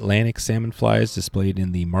tied-in-hand Atlantic salmon flies displayed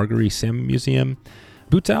in the Marguerite Salmon Museum.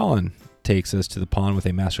 Boots Allen takes us to the pond with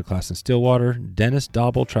a masterclass in Stillwater. Dennis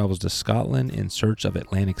Dobble travels to Scotland in search of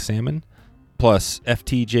Atlantic salmon. Plus,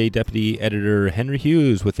 FTJ Deputy Editor Henry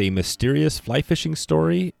Hughes with a mysterious fly fishing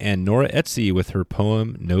story, and Nora Etsy with her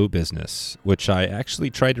poem No Business, which I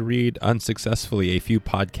actually tried to read unsuccessfully a few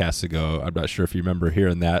podcasts ago. I'm not sure if you remember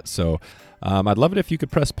hearing that. So I'd love it if you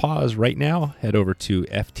could press pause right now, head over to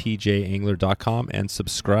ftjangler.com and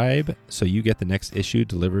subscribe so you get the next issue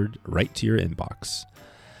delivered right to your inbox.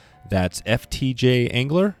 That's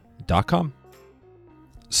ftjangler.com.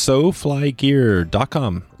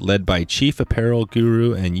 SoFlyGear.com, led by Chief Apparel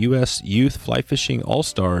Guru and U.S. Youth Fly Fishing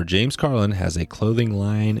All-Star James Carlin, has a clothing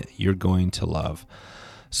line you're going to love.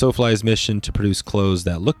 SoFly's mission to produce clothes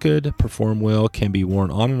that look good, perform well, can be worn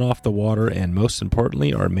on and off the water, and most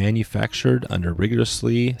importantly, are manufactured under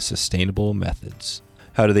rigorously sustainable methods.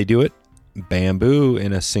 How do they do it? Bamboo,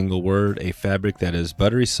 in a single word, a fabric that is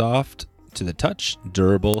buttery soft to the touch,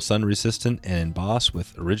 durable, sun-resistant, and embossed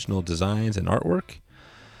with original designs and artwork.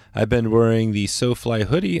 I've been wearing the SoFly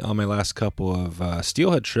hoodie on my last couple of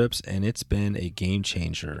steelhead trips, and it's been a game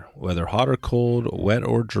changer. Whether hot or cold, wet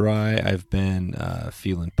or dry, I've been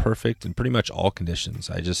feeling perfect in pretty much all conditions.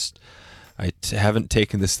 I haven't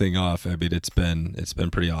taken this thing off. I mean, it's been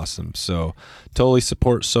pretty awesome. So totally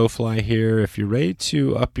support SoFly here. If you're ready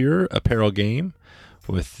to up your apparel game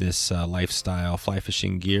with this lifestyle fly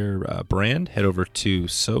fishing gear brand, head over to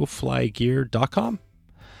SoFlyGear.com.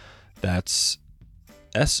 That's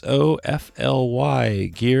SOFLY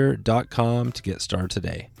gear.com to get started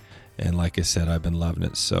today. And like I said, I've been loving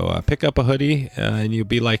it. So pick up a hoodie and you'll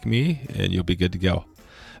be like me and you'll be good to go.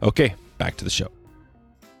 Okay, back to the show.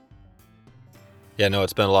 Yeah, no,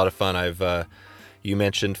 it's been a lot of fun. You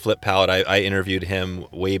mentioned Flip Pallet. I interviewed him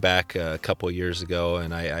way back a couple of years ago,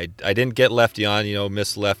 and I didn't get Lefty on,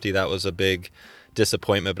 Miss Lefty. That was a big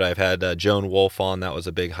disappointment, but I've had Joan Wolf on. That was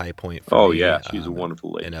a big high point for me. Oh, yeah, she's a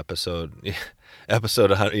wonderful lady. An episode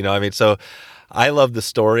 100, so I love the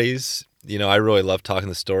stories. I really love talking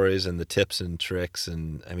the stories and the tips and tricks.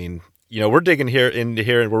 And we're digging into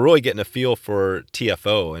here and we're really getting a feel for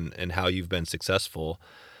TFO and how you've been successful.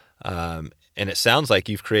 And it sounds like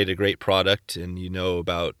you've created a great product and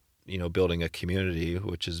about building a community,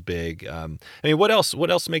 which is big. I mean, what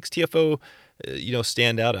else makes TFO,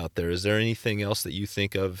 stand out there? Is there anything else that you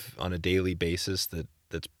think of on a daily basis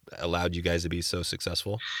that's allowed you guys to be so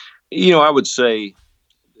successful? I would say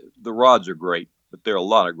the rods are great, but there are a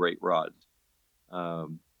lot of great rods.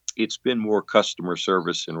 It's been more customer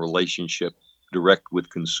service and relationship direct with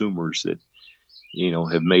consumers that,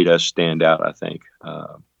 have made us stand out, I think.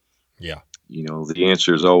 Yeah. The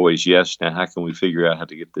answer is always yes. Now, how can we figure out how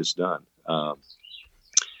to get this done? I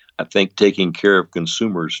think taking care of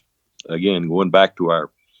consumers, again, going back to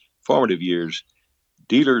our formative years,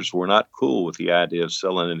 dealers were not cool with the idea of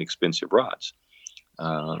selling inexpensive rods.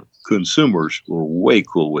 Consumers were way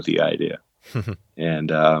cool with the idea.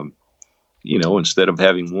 And, instead of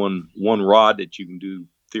having one rod that you can do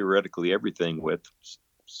theoretically everything with,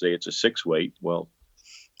 say it's a 6-weight, well,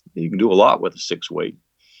 you can do a lot with a 6-weight,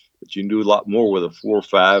 but you can do a lot more with a 4 or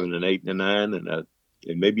 5 and an 8 and a 9 and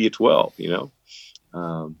maybe a 12, 3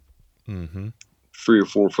 or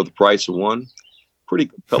 4 for the price of one. Pretty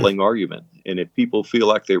compelling argument. And if people feel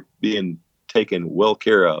like they're being taken well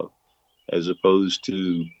care of, as opposed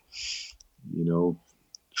to,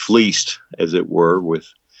 fleeced, as it were, with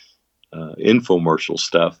infomercial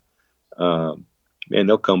stuff, and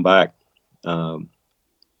they'll come back.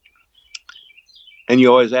 And you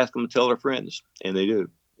always ask them to tell their friends, and they do.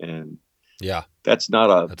 And yeah, that's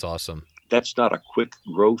awesome. That's not a quick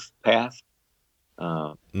growth path.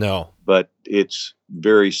 No, but it's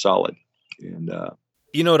very solid. And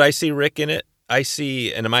you know what I see, Rick, in it? I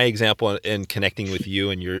see, and my example in connecting with you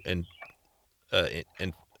and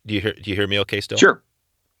and do you hear me okay still? Sure.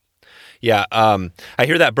 Yeah. I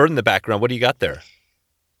hear that bird in the background. What do you got there?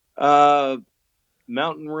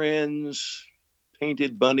 Mountain wrens,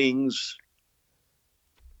 painted bunnings.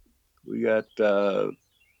 We got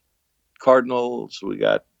cardinals. We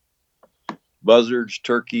got buzzards,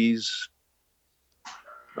 turkeys.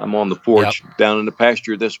 I'm on the porch down in the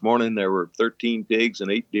pasture this morning. There were 13 pigs and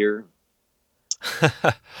 8 deer.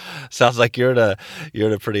 Sounds like you're in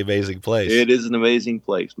a pretty amazing place. It is an amazing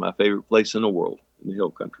place. My favorite place in the world, in the hill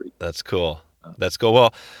country. That's cool. That's cool.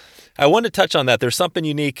 Well, I want to touch on that. There's something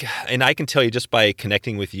unique, and I can tell you just by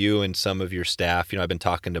connecting with you and some of your staff. I've been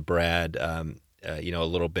talking to Brad, a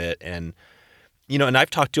little bit, and and I've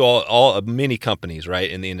talked to all many companies, right,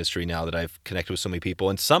 in the industry now that I've connected with so many people,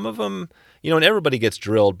 and some of them, and everybody gets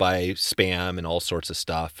drilled by spam and all sorts of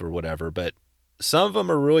stuff or whatever, but some of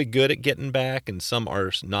them are really good at getting back, and some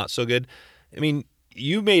are not so good. I mean,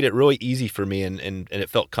 you made it really easy for me, and it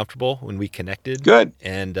felt comfortable when we connected. Good.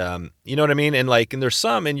 And you know what I mean? And and there's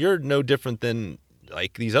some, and you're no different than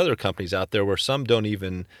these other companies out there where some don't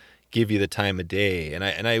even give you the time of day.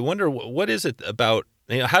 And I wonder, what is it about,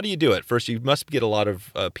 how do you do it? First, you must get a lot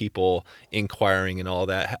of people inquiring and all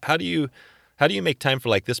that. How do you make time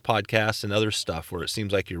for this podcast and other stuff where it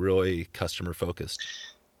seems like you're really customer focused?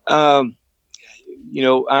 I'm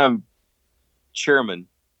chairman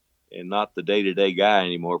and not the day-to-day guy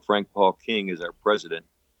anymore. Frank Paul King is our president.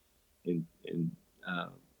 And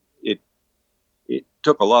it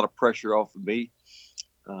took a lot of pressure off of me.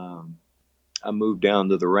 I moved down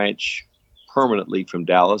to the ranch permanently from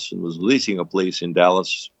Dallas and was leasing a place in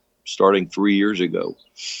Dallas starting 3 years ago.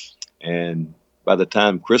 And by the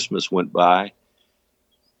time Christmas went by,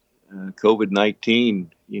 COVID-19,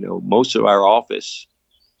 most of our office,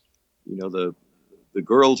 the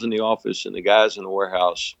girls in the office and the guys in the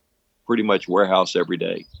warehouse, pretty much warehouse every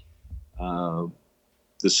day. The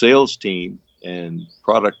sales team and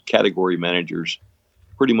product category managers,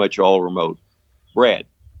 pretty much all remote. Brad,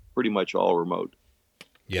 pretty much all remote.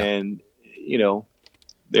 Yeah. And,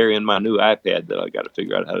 they're in my new iPad that I got to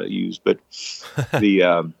figure out how to use. But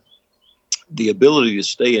the ability to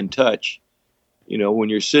stay in touch, when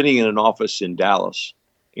you're sitting in an office in Dallas,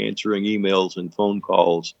 answering emails and phone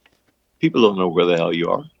calls, people don't know where the hell you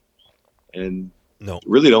are, and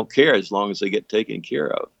really don't care as long as they get taken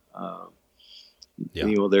care of.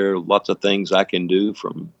 There are lots of things I can do,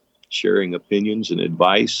 from sharing opinions and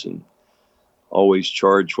advice, and always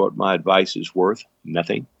charge what my advice is worth,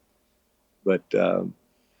 nothing. But the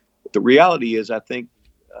reality is, I think,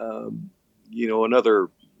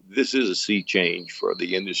 this is a sea change for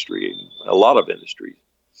the industry, and a lot of industries.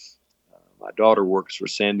 My daughter works for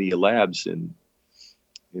Sandia Labs in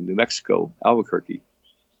New Mexico, Albuquerque,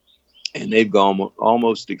 and they've gone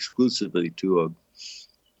almost exclusively to a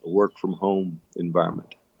work from home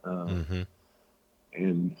environment.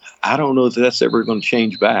 And I don't know if that's ever going to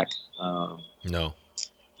change back. No.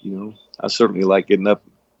 I certainly like getting up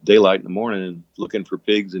daylight in the morning and looking for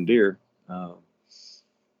pigs and deer.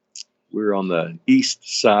 We're on the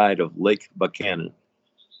east side of Lake Buchanan,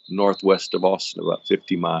 northwest of Austin, about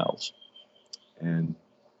 50 miles. And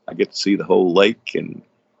I get to see the whole lake, and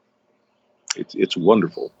it's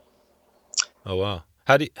wonderful. Oh wow.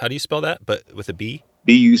 How do you spell that? But with a B?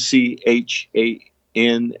 Buchanan,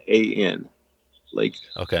 Lake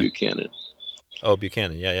Okay. Buchanan. Oh,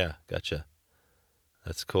 Buchanan. Yeah. Gotcha.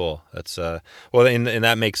 That's cool. That's well, and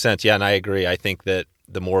that makes sense. Yeah, and I agree. I think that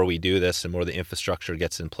the more we do this, the more the infrastructure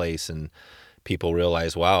gets in place, and people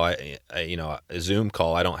realize, wow, a Zoom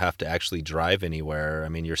call, I don't have to actually drive anywhere. I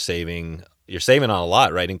mean, you're saving on a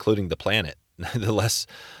lot, right? Including the planet. the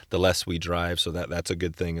less we drive, so that's a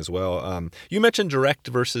good thing as well. You mentioned direct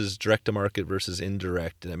to market versus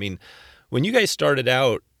indirect, and I mean, when you guys started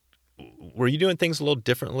out, were you doing things a little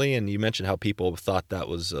differently? And you mentioned how people thought that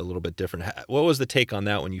was a little bit different. What was the take on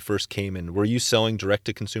that when you first came in? Were you selling direct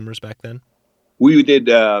to consumers back then? We did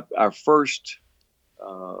our first,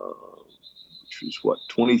 which was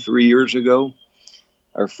 23 years ago.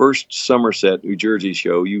 Our first Somerset, New Jersey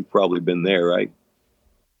show. You've probably been there, right?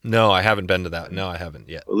 No, I haven't been to that. No, I haven't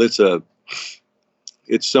yet. Well,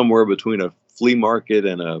 it's somewhere between a flea market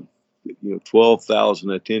and a 12,000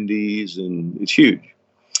 attendees, and it's huge.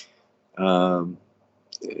 And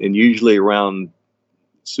usually around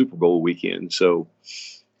Super Bowl weekend. So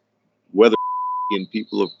weather and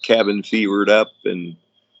people have cabin fevered up, and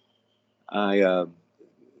I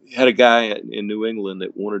had a guy in New England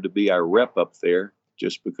that wanted to be our rep up there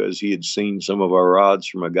just because he had seen some of our rods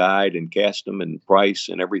from a guide and cast them and price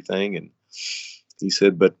and everything. And he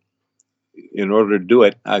said, but in order to do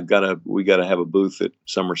it, we got to have a booth at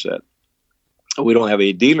Somerset. We don't have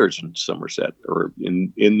any dealers in Somerset or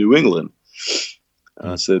in New England.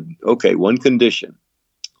 I said, okay, one condition.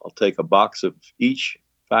 I'll take a box of each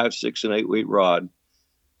 5, 6, and 8 weight rod.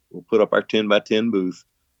 We'll put up our 10 by 10 booth,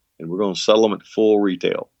 and we're going to sell them at full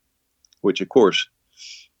retail, which of course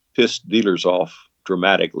pissed dealers off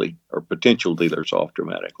dramatically, or potential dealers off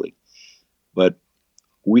dramatically. But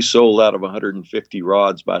we sold out of 150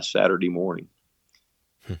 rods by Saturday morning.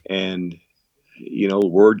 And, the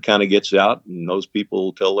word kind of gets out, and those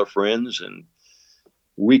people tell their friends. And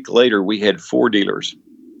a week later, we had 4 dealers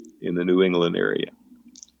in the New England area.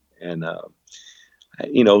 And,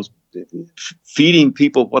 feeding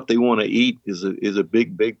people what they want to eat is a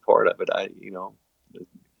big part of it.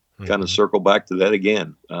 Kind of circle back to that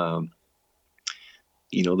again.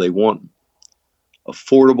 They want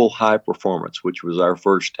affordable high performance, which was our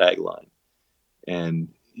first tagline. And,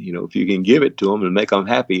 if you can give it to them and make them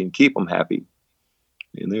happy and keep them happy,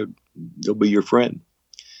 and they'll be your friend.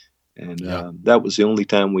 And that was the only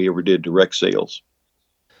time we ever did direct sales.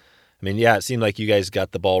 I mean, yeah, it seemed like you guys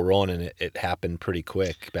got the ball rolling, and it happened pretty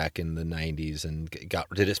quick back in the 90s. And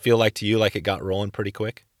did it feel like to you like it got rolling pretty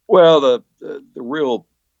quick? Well, the real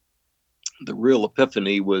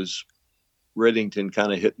epiphany was Reddington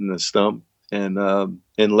kind of hitting the stump, and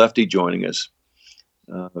Lefty joining us.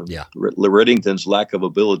 Reddington's lack of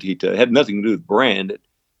ability had nothing to do with brand. It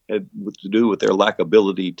had to do with their lack of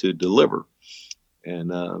ability to deliver.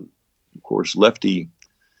 And of course, Lefty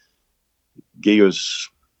gave us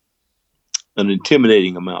an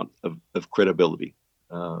intimidating amount of credibility.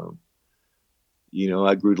 I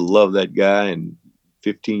grew to love that guy, and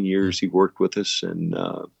 15 years he worked with us, and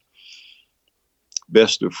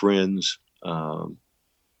best of friends.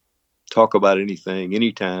 Talk about anything,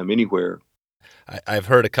 anytime, anywhere. I've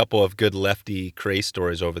heard a couple of good Lefty Kreh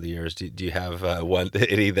stories over the years. Do you have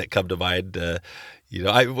any that come to mind? The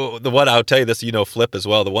one I'll tell you this, Flip as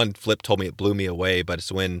well. The one Flip told me, it blew me away, but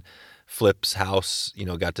it's when Flip's house,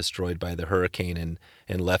 got destroyed by the hurricane,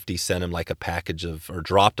 and Lefty sent him like a package or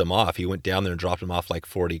dropped him off. He went down there and dropped him off like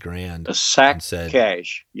 $40,000. A sack of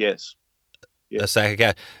cash. Yes. A sack of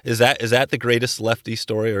cash. Is that the greatest Lefty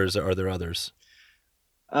story, or are there others?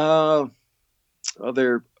 There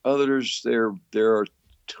are others. There are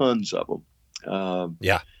tons of them.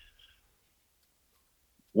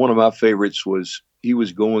 One of my favorites was he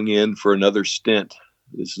was going in for another stint.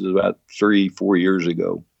 This is about 3-4 years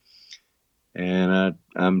ago. And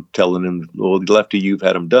I'm telling him, well, Lefty, you've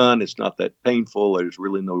had them done. It's not that painful. There's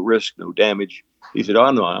really no risk, no damage. He said,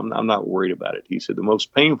 oh, no, I'm not worried about it. He said, the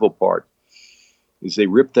most painful part is they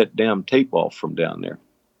ripped that damn tape off from down there.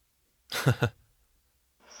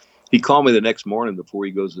 He called me the next morning before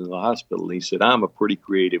he goes into the hospital, and he said, I'm a pretty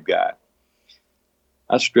creative guy.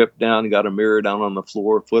 I stripped down and got a mirror down on the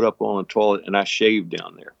floor, foot up on the toilet, and I shaved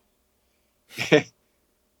down there.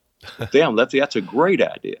 Damn, Lefty, that's a great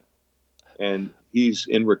idea. And he's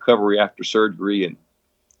in recovery after surgery, and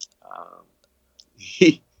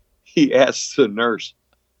he asked the nurse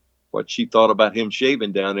what she thought about him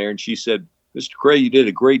shaving down there, and she said, Mr. Kreh, you did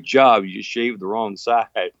a great job. You just shaved the wrong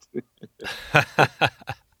side.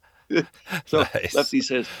 So Nice. Lefty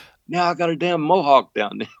says, now I got a damn mohawk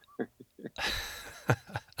down there.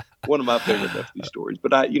 One of my favorite Lefty stories.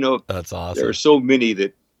 But That's there awesome. are so many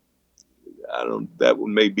that that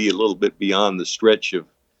one may be a little bit beyond the stretch of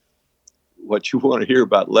what you want to hear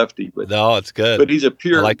about Lefty. No, it's good. But he's a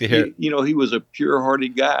I like to hear. he was a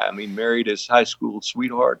pure-hearted guy. I mean, married his high school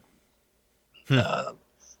sweetheart.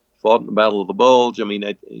 Fought in the Battle of the Bulge. I mean,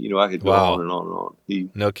 I could go on and on and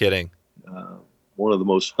on. No kidding. One of the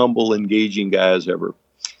most humble, engaging guys ever.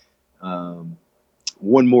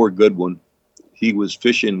 One more good one. He was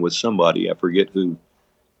fishing with somebody, I forget who,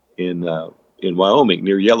 in Wyoming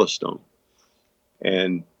near Yellowstone,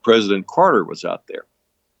 and President Carter was out there,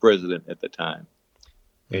 president at the time,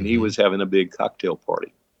 and he was having a big cocktail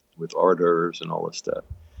party with hors d'oeuvres and all this stuff.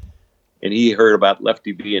 And he heard about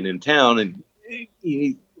Lefty being in town, and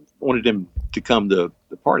he wanted him to come to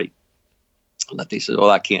the party. Lefty said, "Well,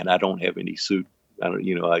 I can't. I don't have any suit. I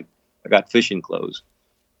don't. I got fishing clothes."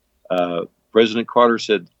 President Carter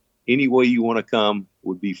said, "Any way you want to come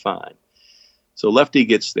would be fine." So Lefty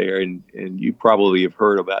gets there, and you probably have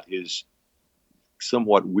heard about his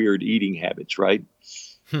somewhat weird eating habits, right?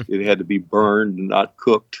 It had to be burned and not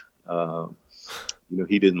cooked.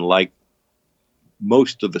 He didn't like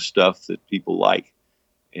most of the stuff that people like.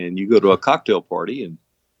 And you go to a cocktail party and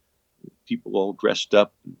people all dressed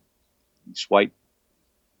up, these white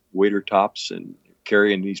waiter tops, and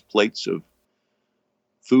carrying these plates of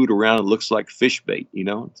food around. It looks like fish bait,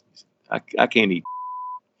 I can't eat.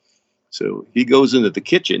 So he goes into the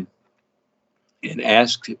kitchen and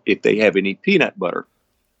asks if they have any peanut butter.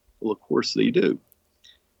 Well, of course they do.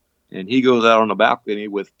 And he goes out on the balcony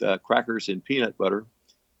with crackers and peanut butter.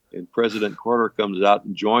 And President Carter comes out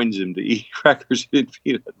and joins him to eat crackers and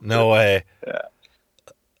peanut butter. No way. Yeah.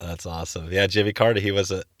 That's awesome. Yeah, Jimmy Carter,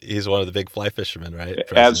 he's one of the big fly fishermen, right?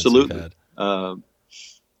 Absolutely.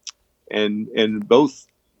 And both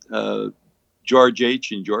George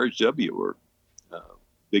H. and George W. were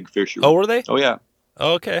big fishermen. Oh, were they? Oh, yeah.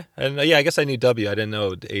 Oh, okay. And I guess I knew W. I didn't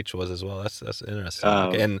know H was as well. That's interesting.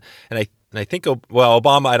 Okay. And I think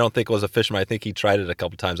Obama, I don't think was a fisherman. I think he tried it a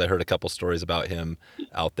couple times. I heard a couple stories about him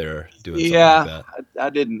out there doing something like that. I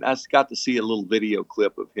didn't. I got to see a little video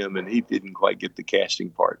clip of him, and he didn't quite get the casting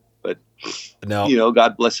part. But no,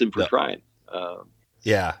 God bless him for trying.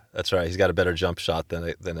 Yeah, that's right. He's got a better jump shot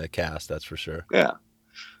than a cast. That's for sure. Yeah.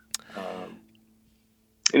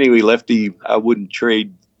 Anyway, Lefty, I wouldn't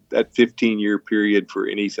trade that 15-year period for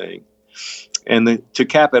anything. And to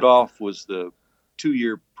cap it off was the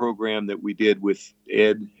 2-year program that we did with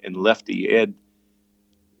Ed and Lefty. Ed,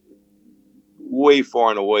 way far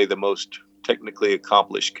and away the most technically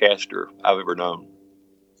accomplished caster I've ever known.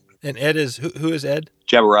 And Ed is, who is Ed?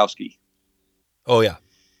 Jaworowski. Oh, yeah.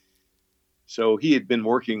 So he had been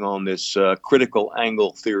working on this critical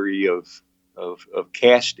angle theory of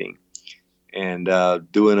casting and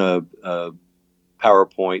doing a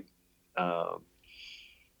PowerPoint.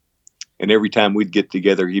 And every time we'd get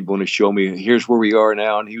together, he'd want to show me, here's where we are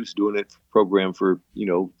now. And he was doing it program for,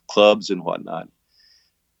 clubs and whatnot.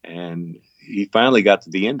 And he finally got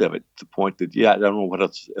to the end of it, to the point that, I don't know what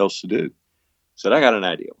else to do. Said, I got an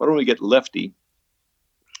idea. Why don't we get Lefty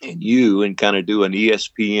and you and kind of do an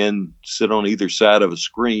ESPN, sit on either side of a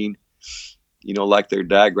screen, like they're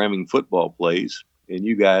diagramming football plays, and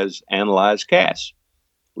you guys analyze casts.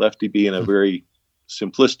 Lefty being a very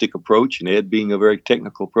simplistic approach and Ed being a very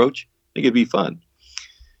technical approach. I think it'd be fun.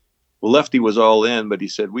 Well, Lefty was all in, but he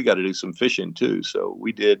said, we got to do some fishing too. So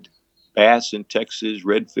we did bass in Texas,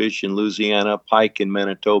 redfish in Louisiana, pike in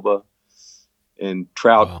Manitoba, and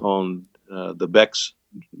trout on the Beck's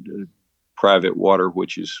private water,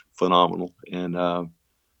 which is phenomenal. And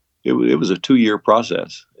it was a 2-year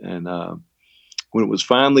process. And when it was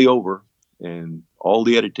finally over and all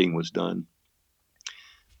the editing was done,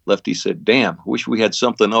 Lefty said, damn, I wish we had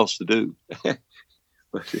something else to do.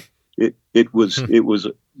 But it was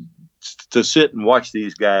to sit and watch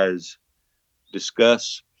these guys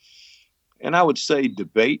discuss, and I would say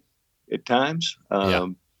debate at times,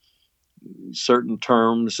 certain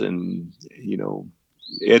terms. And,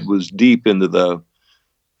 Ed was deep into the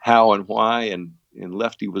how and why, and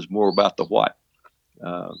Lefty was more about the what.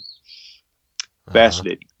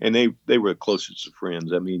 Fascinating. And they were the closest of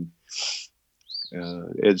friends. I mean,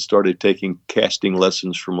 Ed started taking casting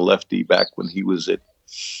lessons from Lefty back when he was at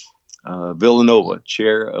Villanova,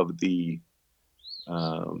 chair of the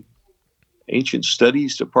Ancient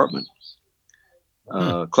Studies Department,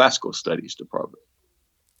 Classical Studies Department.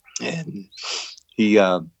 And he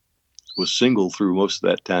was single through most of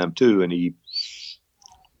that time too. And he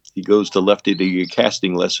goes to Lefty to get a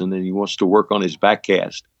casting lesson, and he wants to work on his back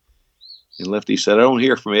cast. And Lefty said, I don't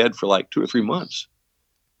hear from Ed for like 2 or 3 months.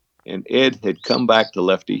 And Ed had come back to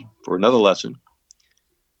Lefty for another lesson.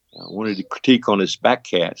 Wanted to critique on his back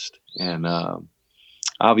cast. And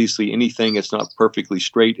obviously anything that's not perfectly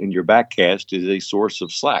straight in your back cast is a source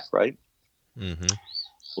of slack, right? Mm-hmm.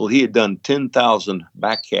 Well, he had done 10,000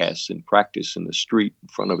 back casts in practice in the street in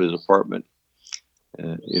front of his apartment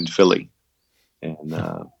in Philly.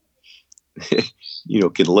 And,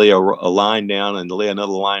 could lay a line down and lay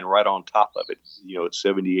another line right on top of it, at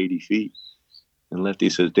 70, 80 feet. And Lefty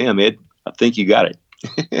says, damn, Ed, I think you got it.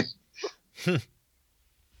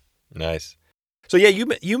 Nice. So yeah,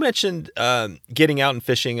 you mentioned getting out and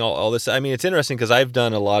fishing, all this. I mean, it's interesting because I've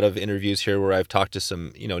done a lot of interviews here where I've talked to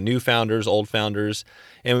some, new founders, old founders,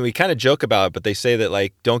 and we kind of joke about it, but they say that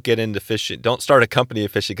like, don't get into fishing, don't start a company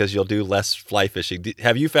of fishing because you'll do less fly fishing.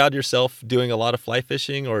 Have you found yourself doing a lot of fly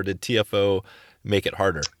fishing, or did TFO make it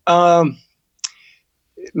harder?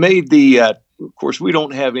 It made the, of course, we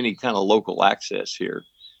don't have any kind of local access here.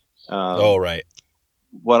 Right.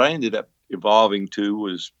 What I ended up evolving to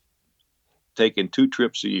was taking 2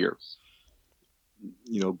 trips a year,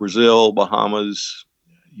 Brazil, Bahamas,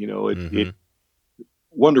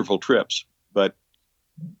 wonderful trips, but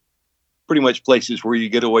pretty much places where you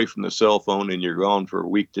get away from the cell phone and you're gone for a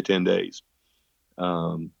week to 10 days.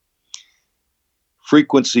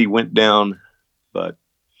 Frequency went down, but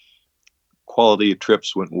quality of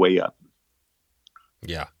trips went way up.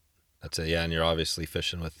 Yeah, that's it. Yeah. And you're obviously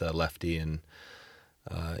fishing with Lefty and,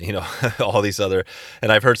 all these other,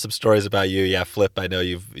 and I've heard some stories about you. Yeah. Flip, I know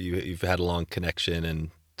you've had a long connection and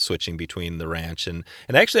switching between the ranch and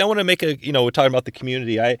actually I want to make we're talking about the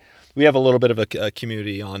community. We have a little bit of a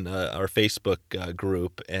community on our Facebook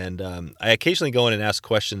group, and I occasionally go in and ask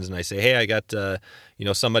questions, and I say, hey, I got,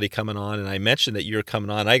 somebody coming on, and I mentioned that you're coming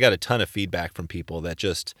on. I got a ton of feedback from people that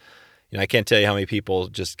just, I can't tell you how many people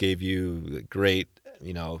just gave you great,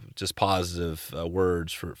 just positive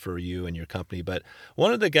words for you and your company. But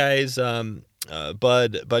one of the guys,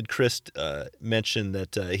 Bud Christ, mentioned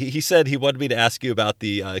that he said he wanted me to ask you about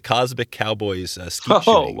the Cosmic Cowboys skeet shooting.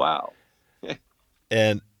 Oh, wow.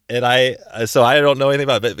 and I don't know anything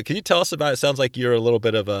about it, but can you tell us about it? It sounds like you're a little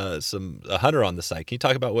bit of a hunter on the site. Can you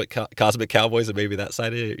talk about what Cosmic Cowboys and maybe that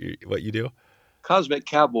side of it, what you do? Cosmic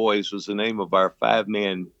Cowboys was the name of our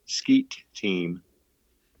 5-man skeet team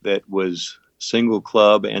that was single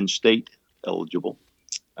club and state eligible.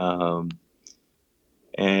 And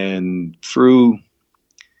through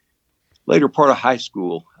later part of high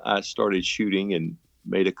school, I started shooting and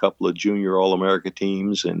made a couple of junior All-America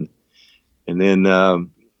teams, and then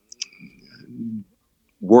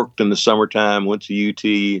worked in the summertime, went to UT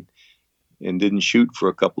and didn't shoot for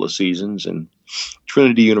a couple of seasons. And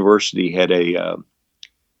Trinity University had it's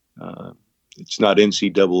not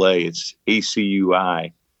NCAA, it's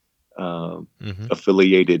ACUI,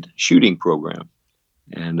 affiliated shooting program.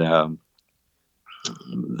 And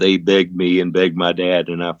they begged me and begged my dad,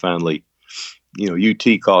 and I finally, UT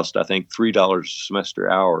cost, I think, $3 a semester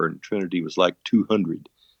hour, and Trinity was like $200.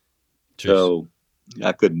 Jeez. So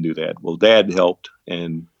I couldn't do that. Well, Dad helped,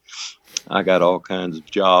 and I got all kinds of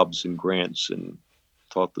jobs and grants and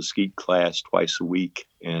taught the skeet class twice a week,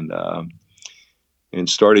 and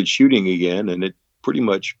started shooting again, and it pretty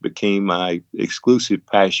much became my exclusive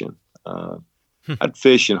passion. I'd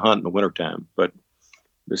fish and hunt in the wintertime, but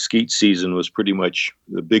the skeet season was pretty much,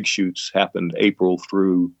 the big shoots happened April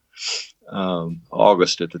through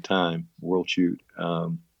August at the time, World Shoot.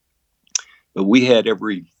 But we had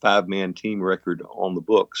every 5-man team record on the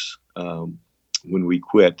books when we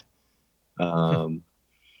quit. I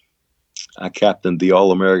captained the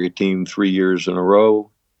All-America team 3 years in a row.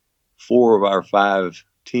 4 of our 5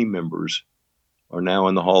 team members are now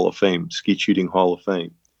in the Hall of Fame, Skeet Shooting Hall of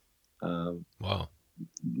Fame. Wow.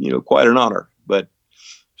 Quite an honor. But,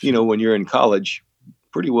 when you're in college,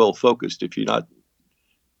 pretty well focused. If you're not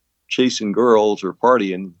chasing girls or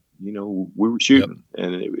partying, we were shooting. Yep.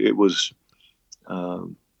 And it was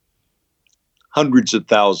hundreds of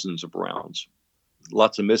thousands of rounds.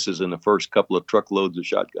 Lots of misses in the first couple of truckloads of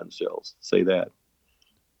shotgun shells. Say that.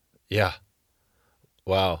 Yeah.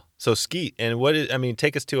 Wow. So skeet, and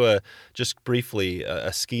take us to just briefly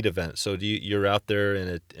a skeet event. So you're out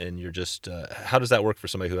there and you're just, how does that work for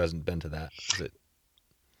somebody who hasn't been to that?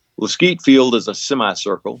 Well, the skeet field is a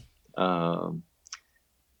semicircle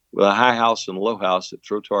with a high house and a low house that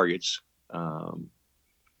throw targets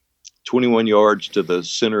 21 yards to the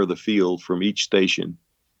center of the field from each station.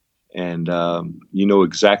 And you know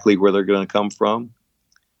exactly where they're going to come from.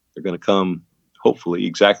 They're going to come, hopefully,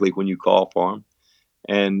 exactly when you call for them.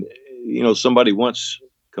 And, somebody once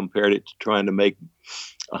compared it to trying to make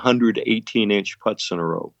 118-inch putts in a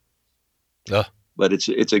row. Ugh. But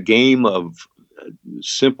it's a game of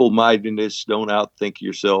simple-mindedness. Don't outthink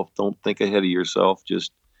yourself. Don't think ahead of yourself.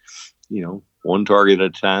 Just, one target at a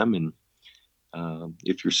time. And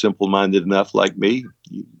if you're simple-minded enough like me,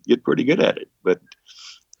 you get pretty good at it. But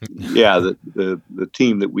yeah, the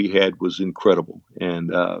team that we had was incredible. And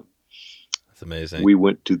that's amazing. We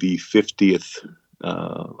went to the 50th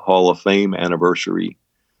Hall of Fame anniversary.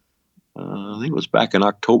 I think it was back in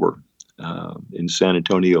October in San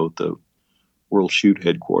Antonio at the World Shoot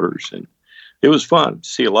headquarters. And it was fun to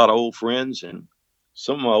see a lot of old friends, and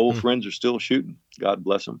some of my old friends are still shooting. God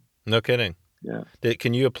bless them. No kidding. Yeah.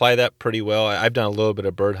 Can you apply that pretty well? I've done a little bit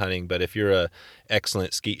of bird hunting, but if you're a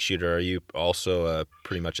excellent skeet shooter, are you also a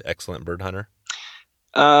pretty much excellent bird hunter?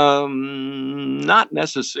 Not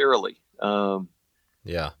necessarily.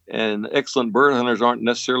 Yeah. And excellent bird hunters aren't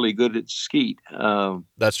necessarily good at skeet.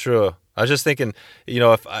 That's true. I was just thinking,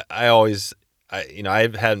 if I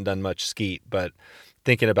haven't done much skeet, but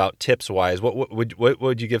thinking about tips wise, what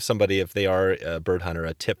would you give somebody if they are a bird hunter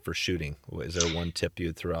a tip for shooting? Is there one tip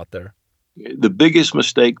you'd throw out there? The biggest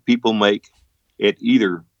mistake people make at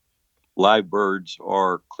either live birds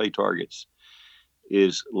or clay targets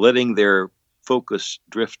is letting their focus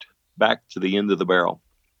drift back to the end of the barrel.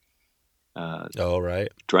 Right.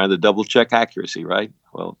 Trying to double check accuracy, right?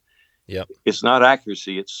 Well, yep. It's not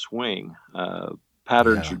accuracy, it's swing.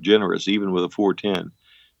 Patterns are generous, even with a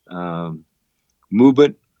 410.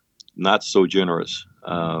 Movement, not so generous.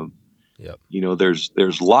 Yep.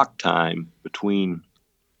 There's lock time between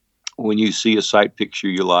when you see a sight picture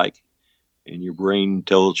you like, and your brain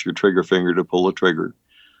tells your trigger finger to pull the trigger,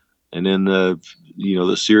 and then the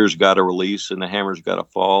sear's got to release, and the hammer's got to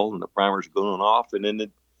fall, and the primer's going off, and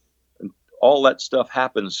then all that stuff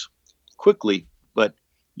happens quickly, but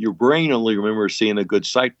your brain only remembers seeing a good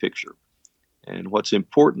sight picture. And what's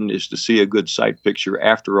important is to see a good sight picture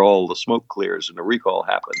after all the smoke clears and the recall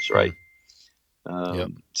happens, right?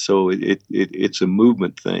 So it's a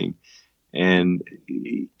movement thing. And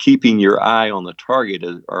keeping your eye on the target,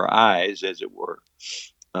 or eyes, as it were,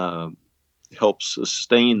 helps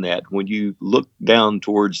sustain that. When you look down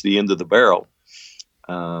towards the end of the barrel,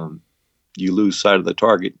 you lose sight of the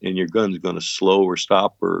target, and your gun's going to slow or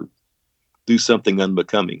stop or do something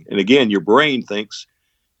unbecoming. And again, your brain thinks,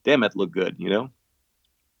 damn, it looked good, Yeah.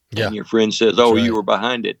 And your friend says, oh, you were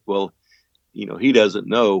behind it. Well, he doesn't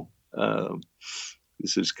know.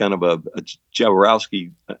 This is kind of a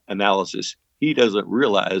Jaworowski analysis. He doesn't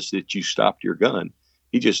realize that you stopped your gun.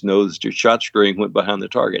 He just knows that your shot string went behind the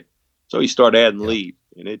target. So he started adding lead,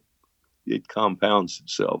 and it compounds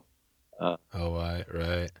itself.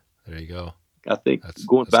 Right. There you go. I think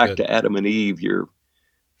going back to Adam and Eve,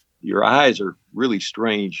 your eyes are really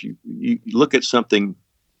strange. You look at something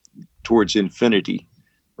towards infinity,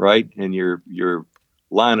 right? And your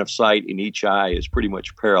line of sight in each eye is pretty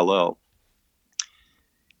much parallel.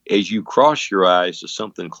 As you cross your eyes to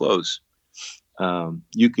something close,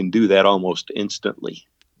 you can do that almost instantly.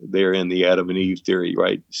 They're in the Adam and Eve theory,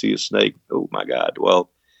 right? See a snake, oh my God.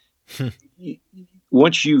 Well,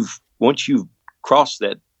 once you've crossed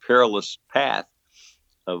that perilous path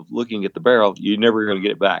of looking at the barrel, you're never going to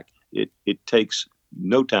get it back. It takes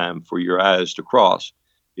no time for your eyes to cross.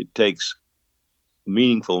 It takes a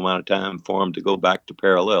meaningful amount of time for them to go back to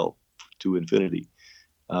parallel, to infinity.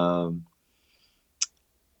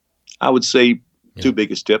 I would say two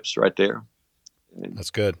biggest tips right there. That's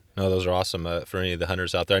good. No, those are awesome for any of the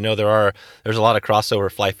hunters out there. I know there's a lot of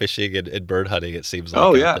crossover fly fishing and bird hunting, it seems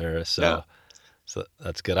like, out there. So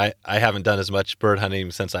that's good. I haven't done as much bird hunting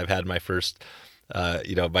since I've had my first,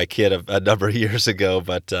 my kid a number of years ago.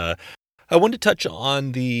 But I wanted to touch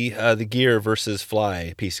on the gear versus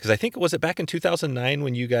fly piece, because I think, was it back in 2009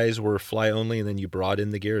 when you guys were fly only and then you brought in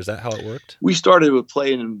the gear? Is that how it worked? We started with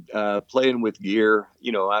playing with gear.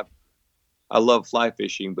 I love fly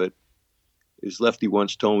fishing, but as Lefty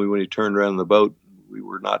once told me when he turned around the boat, we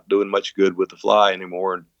were not doing much good with the fly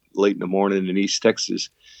anymore. Late in the morning in East Texas,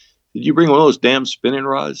 did you bring one of those damn spinning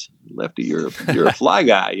rods? Lefty, you're a fly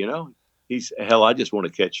guy, He's, hell, I just want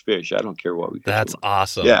to catch fish. I don't care what we catch. That's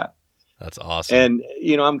awesome. Yeah. That's awesome. And,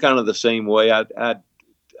 I'm kind of the same way. I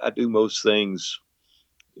do most things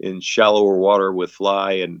in shallower water with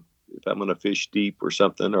fly, and if I'm going to fish deep or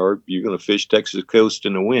something, or you're going to fish Texas coast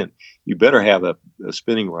in the wind, you better have a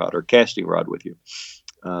spinning rod or casting rod with you.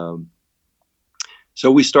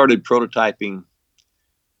 So we started prototyping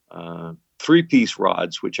 3-piece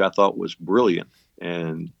rods, which I thought was brilliant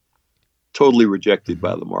and totally rejected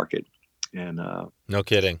by the market. And no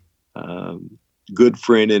kidding. Good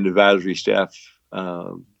friend and advisory staff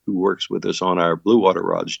who works with us on our blue water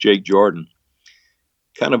rods, Jake Jordan,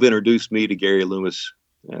 kind of introduced me to Gary Loomis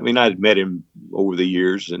I mean, I'd met him over the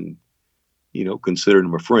years and, considered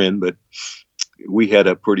him a friend, but we had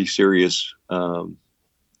a pretty serious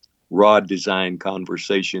rod design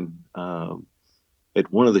conversation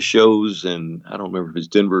at one of the shows, and I don't remember if it's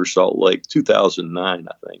Denver or Salt Lake, 2009,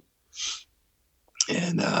 I think.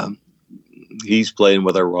 And he's playing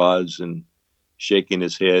with our rods and shaking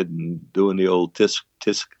his head and doing the old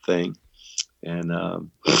tisk thing. And, I've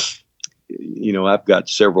got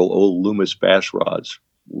several old Loomis bass rods,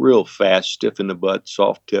 real fast, stiff in the butt,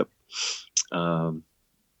 soft tip.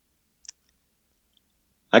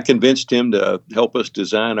 I convinced him to help us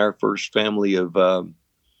design our first family of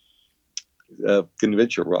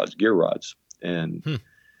conventional rods, gear rods. And,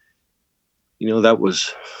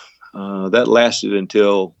 that lasted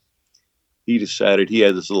until he decided he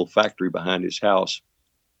had this little factory behind his house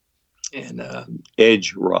and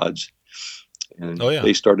edge rods. And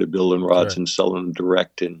they started building rods and selling them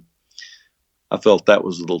direct. And I felt that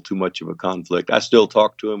was a little too much of a conflict. I still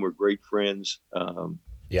talk to him. We're great friends.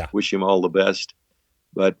 Wish him all the best.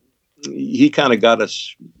 But he kind of got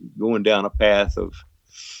us going down a path of,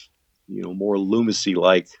 more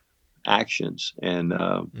Loomisy-like actions and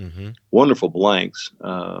wonderful blanks.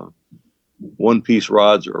 One-piece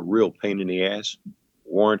rods are a real pain in the ass.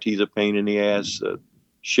 Warranty's a pain in the ass.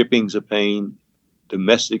 Shipping's a pain.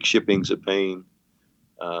 Domestic shipping's a pain.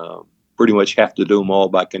 Pretty much have to do them all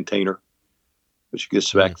by container, which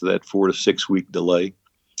gets back to that 4 to 6 week delay.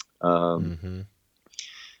 But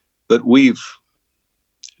we've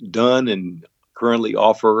done and currently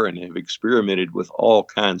offer and have experimented with all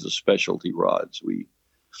kinds of specialty rods. We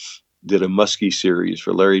did a muskie series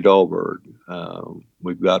for Larry Dahlberg.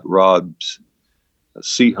 We've got Rob's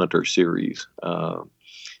Sea Hunter series.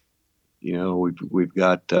 We've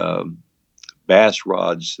got bass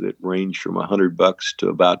rods that range from $100 to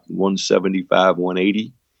about $175,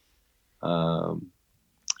 $180.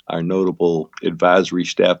 Our notable advisory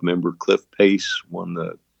staff member, Cliff Pace, won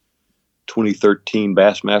the 2013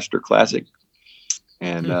 Bassmaster Classic.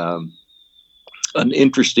 And an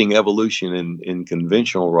interesting evolution in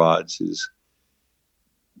conventional rods is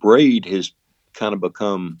braid has kind of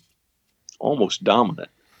become almost dominant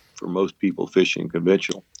for most people fishing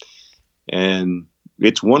conventional. And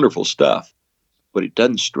it's wonderful stuff, but it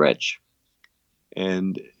doesn't stretch.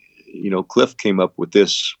 And, Cliff came up with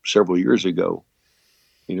this several years ago.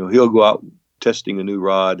 He'll go out testing a new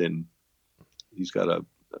rod, and he's got a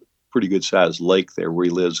pretty good sized lake there where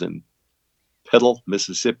he lives in Petal,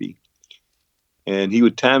 Mississippi. And he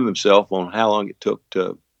would time himself on how long it took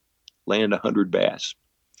to land 100 bass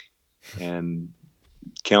and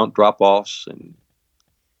count drop-offs. And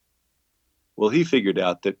well, he figured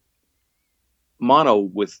out that mono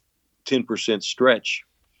with 10% stretch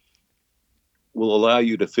will allow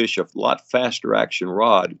you to fish a lot faster action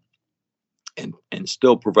rod and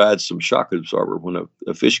still provide some shock absorber when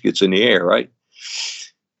a fish gets in the air, right?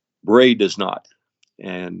 Braid does not.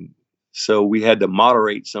 And so we had to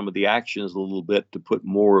moderate some of the actions a little bit to put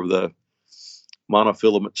more of the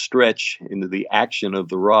monofilament stretch into the action of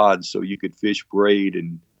the rod so you could fish braid.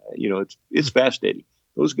 And, it's fascinating.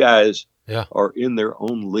 Those guys are in their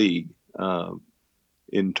own league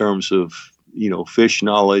in terms of, fish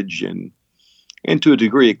knowledge and to a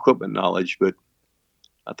degree equipment knowledge. But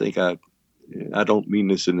I think I don't mean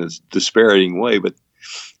this in a disparaging way, but,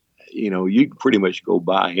 you can pretty much go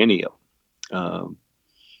buy any of them.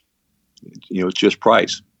 It's just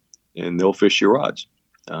price, and they'll fish your rods.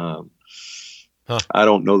 I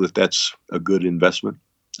don't know that that's a good investment.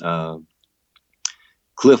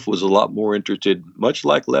 Cliff was a lot more interested, much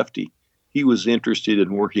like Lefty. He was interested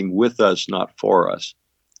in working with us, not for us.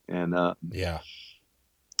 And,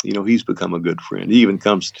 he's become a good friend. He even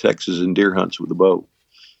comes to Texas and deer hunts with a bow.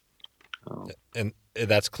 And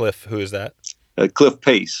that's Cliff. Who is that? Cliff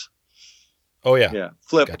Pace. Oh, yeah. Yeah.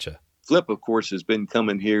 Flip. Gotcha. Flip, of course, has been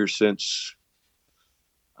coming here since,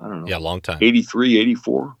 I don't know. Yeah, long time. 83,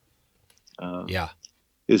 84.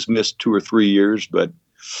 Has missed 2 or 3 years, but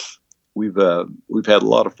we've had a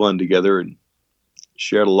lot of fun together and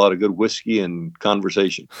shared a lot of good whiskey and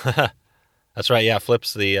conversation. That's right. Yeah,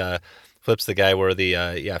 Flip's the guy where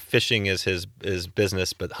the fishing is his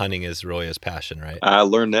business, but hunting is really his passion, right? I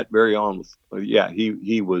learned that very on.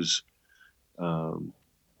 He was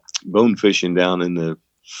bone fishing down in the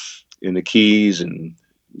Keys, and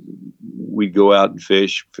we'd go out and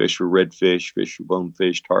fish for redfish, fish for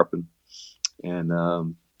bonefish, tarpon. And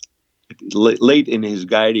late in his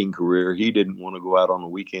guiding career, he didn't want to go out on the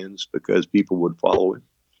weekends because people would follow him.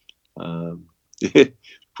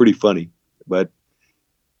 Pretty funny, but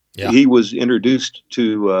he was introduced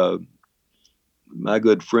to my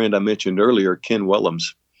good friend I mentioned earlier, Ken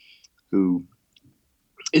Willems, who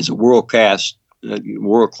is a world-class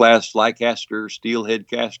fly caster, steelhead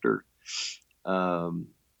caster.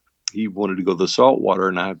 He wanted to go to the saltwater,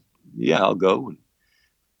 and I'll go. And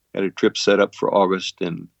had a trip set up for August,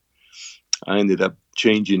 and I ended up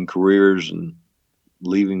changing careers and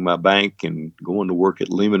leaving my bank and going to work at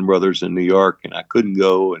Lehman Brothers in New York, and I couldn't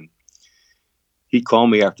go. And he called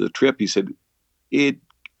me after the trip. He said, "It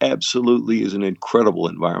absolutely is an incredible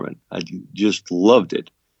environment. I just loved it.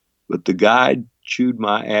 But the guide chewed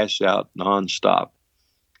my ass out nonstop.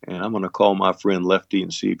 And I'm going to call my friend Lefty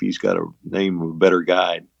and see if he's got a name of a better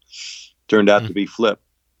guide." Turned out to be Flip.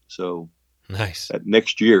 So nice. That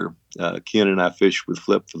next year, Ken and I fished with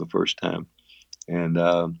Flip for the first time. And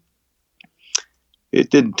it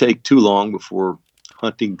didn't take too long before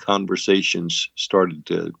hunting conversations started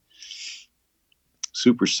to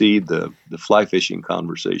supersede the fly fishing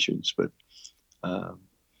conversations. But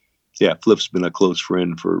Flip's been a close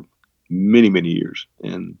friend for many, many years.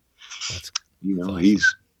 And, that's awesome.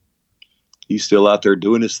 He's still out there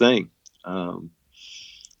doing his thing.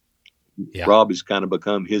 Rob has kind of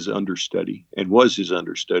become his understudy and was his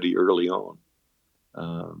understudy early on.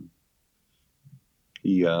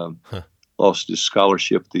 He lost his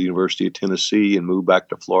scholarship at the University of Tennessee and moved back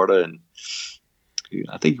to Florida. And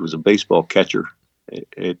I think he was a baseball catcher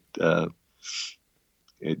at UT.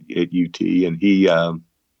 And he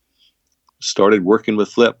started working with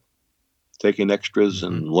Flip, taking extras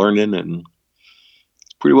and learning, and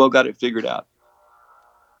pretty well got it figured out.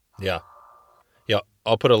 Yeah.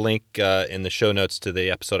 I'll put a link in the show notes to the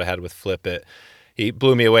episode I had with Flip. He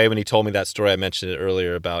blew me away when he told me that story. I mentioned it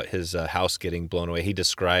earlier about his house getting blown away. He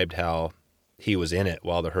described how he was in it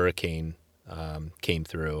while the hurricane came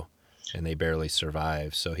through, and they barely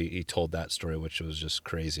survived. So he told that story, which was just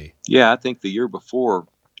crazy. Yeah, I think the year before,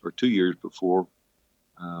 or 2 years before,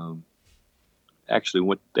 actually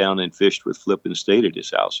went down and fished with Flip and stayed at his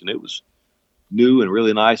house, and it was new and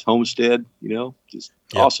really nice homestead, just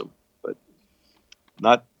awesome.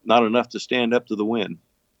 Not enough to stand up to the wind.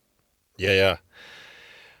 Yeah.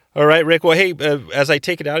 All right, Rick. Well, hey, as I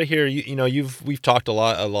take it out of here, we've talked a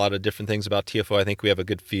lot of different things about TFO. I think we have a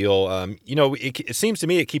good feel. It seems to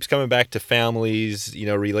me it keeps coming back to families,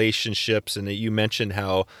 relationships, and you mentioned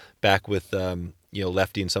how back with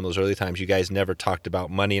Lefty and some of those early times, you guys never talked about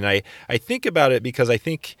money, and I think about it because I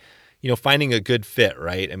think finding a good fit,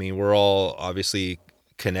 right? I mean, we're all obviously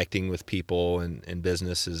connecting with people and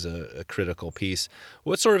business is a critical piece.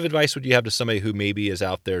 What sort of advice would you have to somebody who maybe is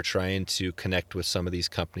out there trying to connect with some of these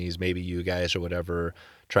companies, maybe you guys or whatever,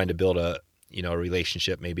 trying to build a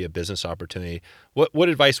relationship, maybe a business opportunity? What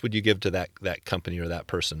advice would you give to that company or that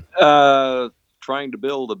person? Trying to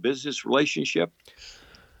build a business relationship.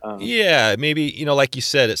 Maybe, like you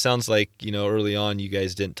said, it sounds like, early on you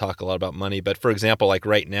guys didn't talk a lot about money, but for example, like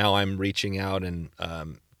right now I'm reaching out and,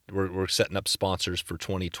 we're setting up sponsors for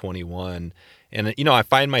 2021. And, I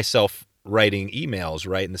find myself writing emails,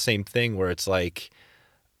 right? And the same thing where it's like,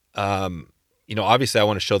 obviously I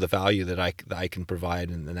want to show the value that I can provide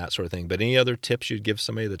and that sort of thing. But any other tips you'd give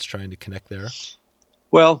somebody that's trying to connect there?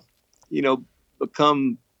 Well,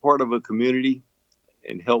 become part of a community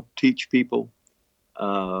and help teach people.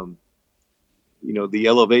 The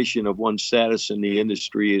elevation of one's status in the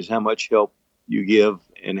industry is how much help you give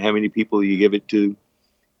and how many people you give it to.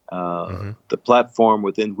 The platform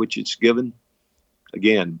within which it's given,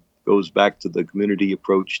 again, goes back to the community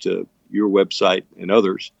approach to your website and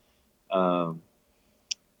others. The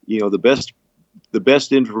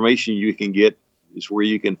best information you can get is where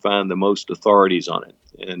you can find the most authorities on it,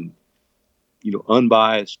 and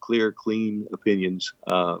unbiased, clear, clean opinions,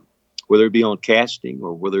 whether it be on casting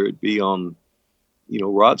or whether it be on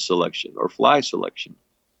rod selection or fly selection.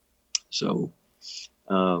 So.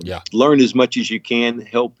 Learn as much as you can,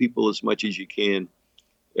 help people as much as you can.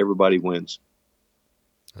 Everybody wins.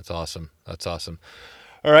 That's awesome.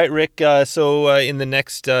 All right, Rick. So in the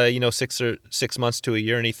next, 6 months to a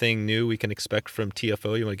year, anything new we can expect from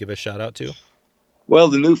TFO you want to give a shout out to? Well,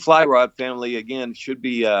 the new fly rod family, again, should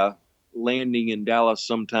be landing in Dallas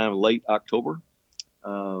sometime late October.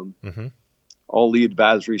 All the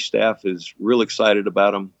advisory staff is real excited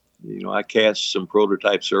about them. I cast some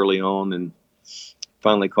prototypes early on and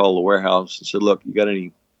finally called the warehouse and said, "Look, you got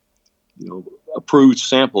any, approved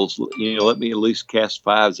samples? Let me at least cast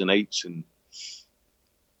 5s and 8s, and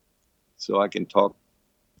so I can talk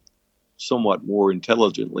somewhat more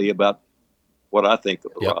intelligently about what I think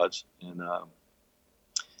of the rods." And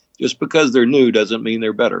just because they're new doesn't mean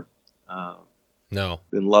they're better. No.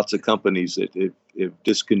 Been lots of companies that have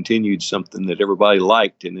discontinued something that everybody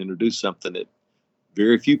liked and introduced something that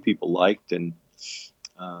very few people liked, and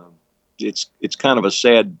it's kind of a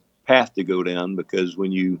sad path to go down, because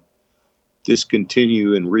when you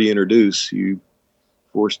discontinue and reintroduce, you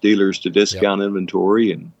force dealers to discount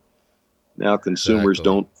inventory, and now consumers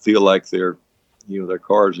don't feel like their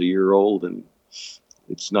car's a year old, and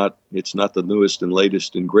it's not the newest and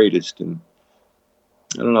latest and greatest. And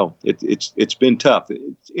I don't know, it's been tough.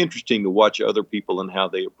 It's interesting to watch other people and how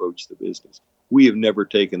they approach the business. We have never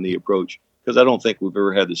taken the approach, because I don't think we've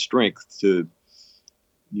ever had the strength to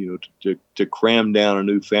cram down a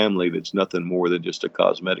new family that's nothing more than just a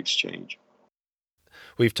cosmetics change.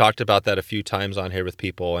 We've talked about that a few times on here with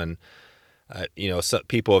people, and some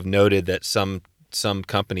people have noted that some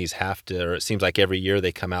companies have to, or it seems like every year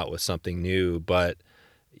they come out with something new, but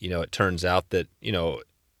it turns out that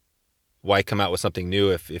why come out with something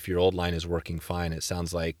new if your old line is working fine? It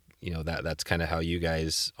sounds like that's kind of how you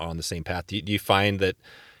guys are on the same path. Do you find that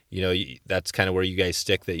that's kind of where you guys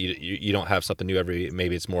stick, that you don't have something new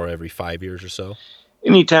maybe it's more every 5 years or so?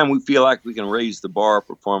 Anytime we feel like we can raise the bar of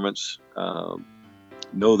performance,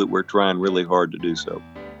 know that we're trying really hard to do so.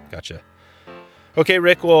 Gotcha. Okay,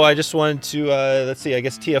 Rick, well, I just wanted to, let's see, I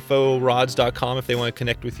guess TFOrods.com if they want to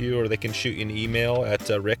connect with you, or they can shoot you an email at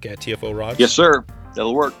rick@TFOrods. Yes, sir.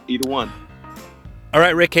 That'll work. Either one. All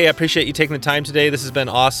right, Rick, hey, I appreciate you taking the time today. This has been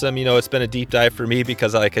awesome. It's been a deep dive for me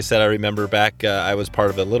because, like I said, I remember back, I was part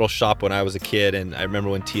of a little shop when I was a kid, and I remember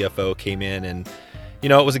when TFO came in, and it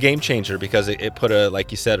was a game changer because it put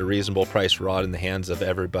like you said, a reasonable price rod in the hands of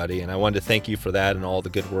everybody. And I wanted to thank you for that and all the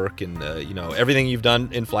good work and, everything you've done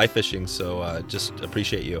in fly fishing. So just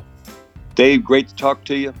appreciate you. Dave, great to talk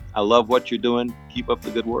to you. I love what you're doing. Keep up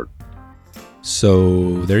the good work.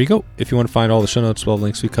 So there you go. If you want to find all the show notes, all the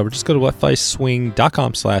links we covered, just go to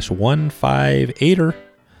wetflyswing.com/158er.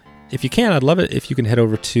 If you can, I'd love it if you can head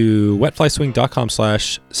over to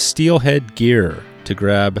wetflyswing.com/steelheadgear to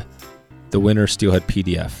grab the winter Steelhead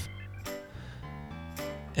PDF.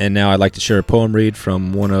 And now I'd like to share a poem read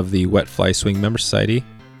from one of the Wet Fly Swing Member Society.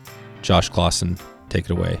 Josh Clausen, take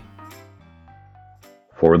it away.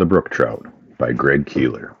 For the Brook Trout by Greg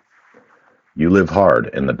Keeler. You live hard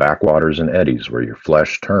in the backwaters and eddies where your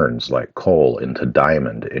flesh turns like coal into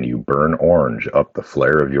diamond and you burn orange up the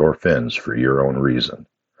flare of your fins for your own reason.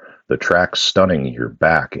 The tracks stunning your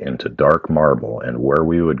back into dark marble and where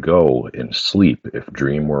we would go in sleep if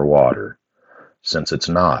dream were water. Since it's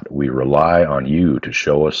not, we rely on you to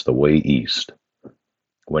show us the way east.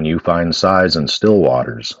 When you find size in still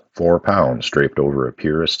waters, 4 pounds draped over a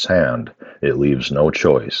purist's hand, it leaves no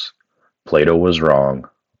choice. Plato was wrong.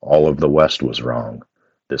 All of the West was wrong.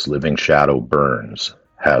 This living shadow burns,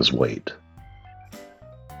 has weight.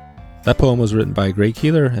 That poem was written by Greg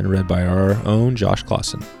Keeler and read by our own Josh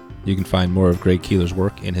Clausen. You can find more of Greg Keeler's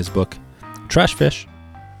work in his book, Trash Fish,